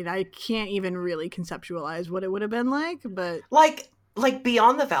 That, I mean, I can't even really conceptualize what it would have been like, but... Like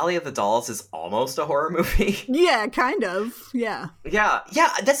Beyond the Valley of the Dolls is almost a horror movie. Yeah, kind of. Yeah. Yeah.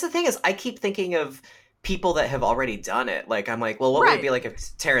 That's the thing is, I keep thinking of people that have already done it. Like, I'm like, well, what would it be like if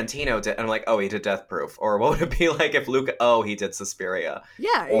Tarantino did? And I'm like, oh, he did Death Proof. Or what would it be like if Luca? Oh, he did Suspiria.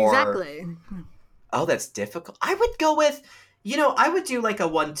 Yeah, exactly. Oh, that's difficult. I would go with, I would do like a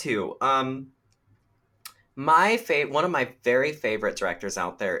 1-2. One of my very favorite directors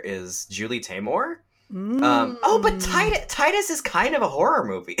out there is Julie Taymor. But Titus is kind of a horror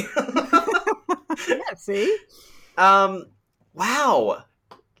movie. Yeah, see? Wow.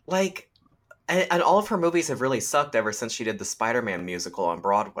 Like, and all of her movies have really sucked ever since she did the Spider-Man musical on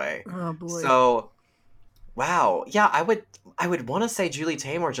Broadway. Oh, boy. So, wow. Yeah, I would want to say Julie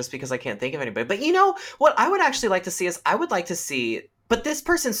Taymor just because I can't think of anybody. But you know what I would actually like to see is but this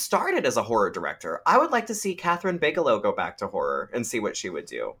person started as a horror director. I would like to see Catherine Bigelow go back to horror and see what she would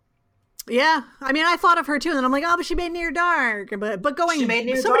do. Yeah, I mean, I thought of her too, and then I'm like, oh, but she made Near Dark. But going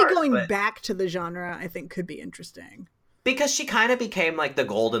back to the genre, I think could be interesting. Because she kind of became like the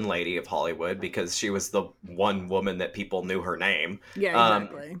golden lady of Hollywood because she was the one woman that people knew her name. Yeah,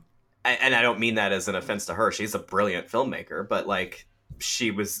 exactly. And I don't mean that as an offense to her. She's a brilliant filmmaker, but like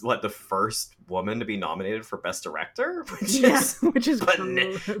she was the first woman to be nominated for Best Director, which is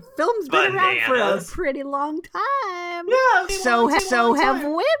film's been around for a pretty long time. Yeah, so have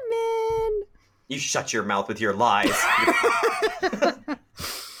women. You shut your mouth with your lies.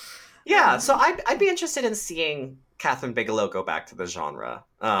 Yeah, so I'd be interested in seeing Catherine Bigelow go back to the genre.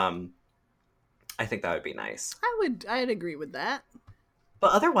 I think that would be nice. I'd agree with that.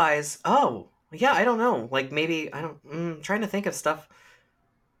 But otherwise, I don't know. Like maybe I'm trying to think of stuff.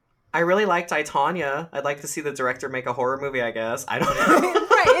 I really liked I, Tonya. I'd like to see the director make a horror movie, I guess. I don't know.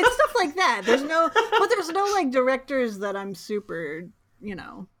 Right, it's stuff like that. There's no like directors that I'm super,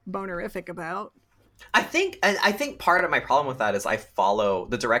 bonerific about. I think part of my problem with that is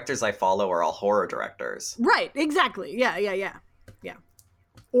the directors I follow are all horror directors. Right, exactly. Yeah.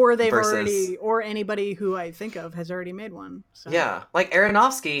 Or or anybody who I think of has already made one. So. Yeah, like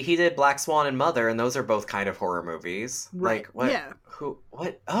Aronofsky, he did Black Swan and Mother, and those are both kind of horror movies. Right. Like what? Yeah. Who?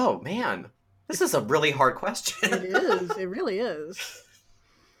 What? Oh man, this is a really hard question. It is. It really is.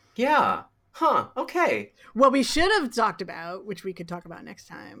 Yeah. Huh. Okay. What we should have talked about, which we could talk about next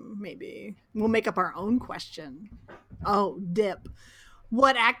time, maybe we'll make up our own question. Oh, dip.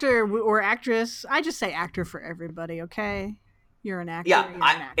 What actor or actress? I just say actor for everybody. Okay. You're an actor. Yeah,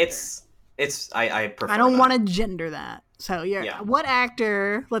 I prefer. I don't that. want to gender that. So what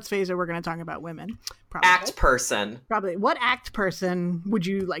actor? Let's face it, we're going to talk about women. Probably. Act person. Probably. What act person would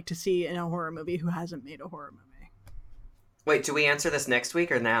you like to see in a horror movie who hasn't made a horror movie? Wait, do we answer this next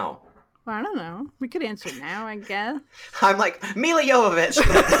week or now? Well, I don't know. We could answer now, I guess. I'm like Mila Jovovich.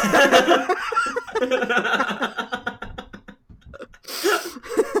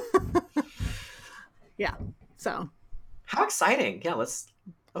 Yeah. So. How exciting. Yeah, let's...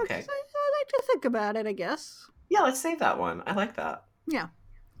 Okay. I like to think about it, I guess. Yeah, let's save that one. I like that. Yeah.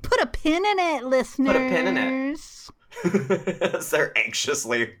 Put a pin in it, listeners. Put a pin in it. They're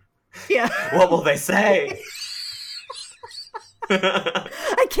anxiously... Yeah. What will they say?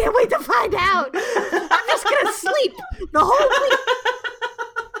 I can't wait to find out. I'm just going to sleep the whole week.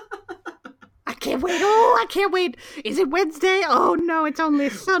 I can't wait. Oh, I can't wait. Is it Wednesday? Oh, no, it's only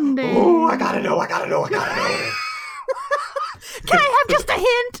Sunday. Oh, I gotta know. Can I have just a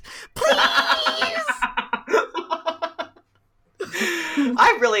hint? Please?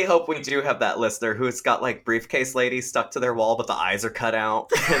 really hope we do have that listener who's got like briefcase lady stuck to their wall, but the eyes are cut out.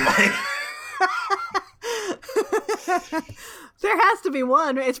 And like, there has to be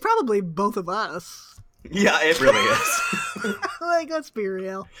one. It's probably both of us. yeah, it really is. Like, let's be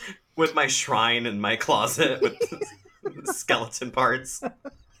real. With my shrine in my closet with skeleton parts. Oh,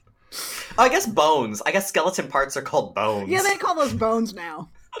 I guess bones. I guess skeleton parts are called bones. Yeah, they call those bones now.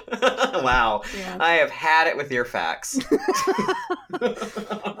 Wow. Yeah. I have had it with your facts.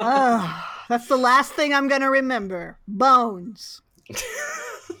 Oh, that's the last thing I'm going to remember. Bones.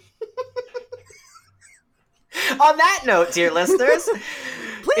 On that note, dear listeners,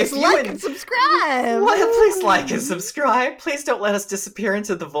 Please like and subscribe. Please like and subscribe. Please don't let us disappear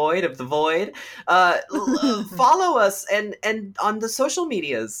into the void of the void. Follow us and on the social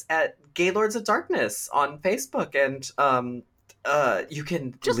medias at Gaylords of Darkness on Facebook, and you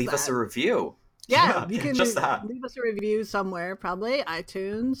can Just leave that. us a review. Yeah, you can just that. leave us a review somewhere, probably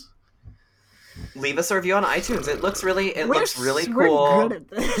iTunes. Leave us a review on iTunes. It looks really cool. We're good at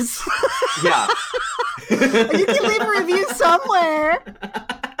this. Yeah. You can leave a review somewhere.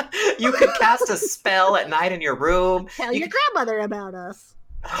 You could cast a spell at night in your room. Tell your grandmother about us.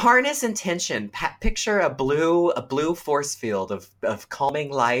 Harness intention. Picture a blue force field of calming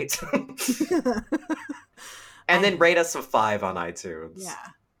light. And then rate us a 5 on iTunes. Yeah.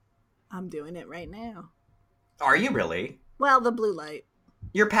 I'm doing it right now. Are you really? Well, the blue light.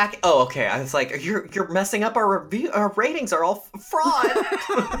 You're packing. Oh, okay. I was like, you're messing up our review. Our ratings are all fraud.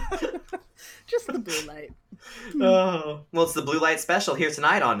 Just the blue light. Oh, well, it's the blue light special here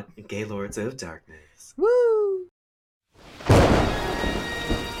tonight on Gaylords of Darkness. Woo!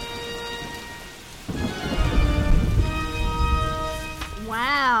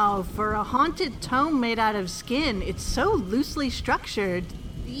 Wow, for a haunted tome made out of skin, it's so loosely structured,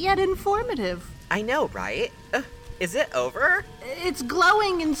 yet informative. I know, right? Is it over? It's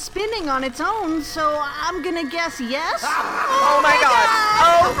glowing and spinning on its own, so I'm gonna guess yes? Oh my god!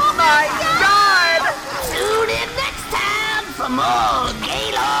 Oh my god! Tune in next time for more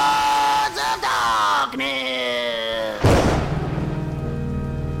Gaylords of Darkness!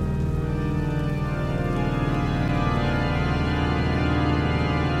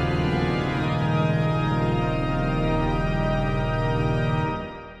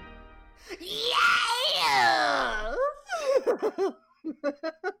 Yeah!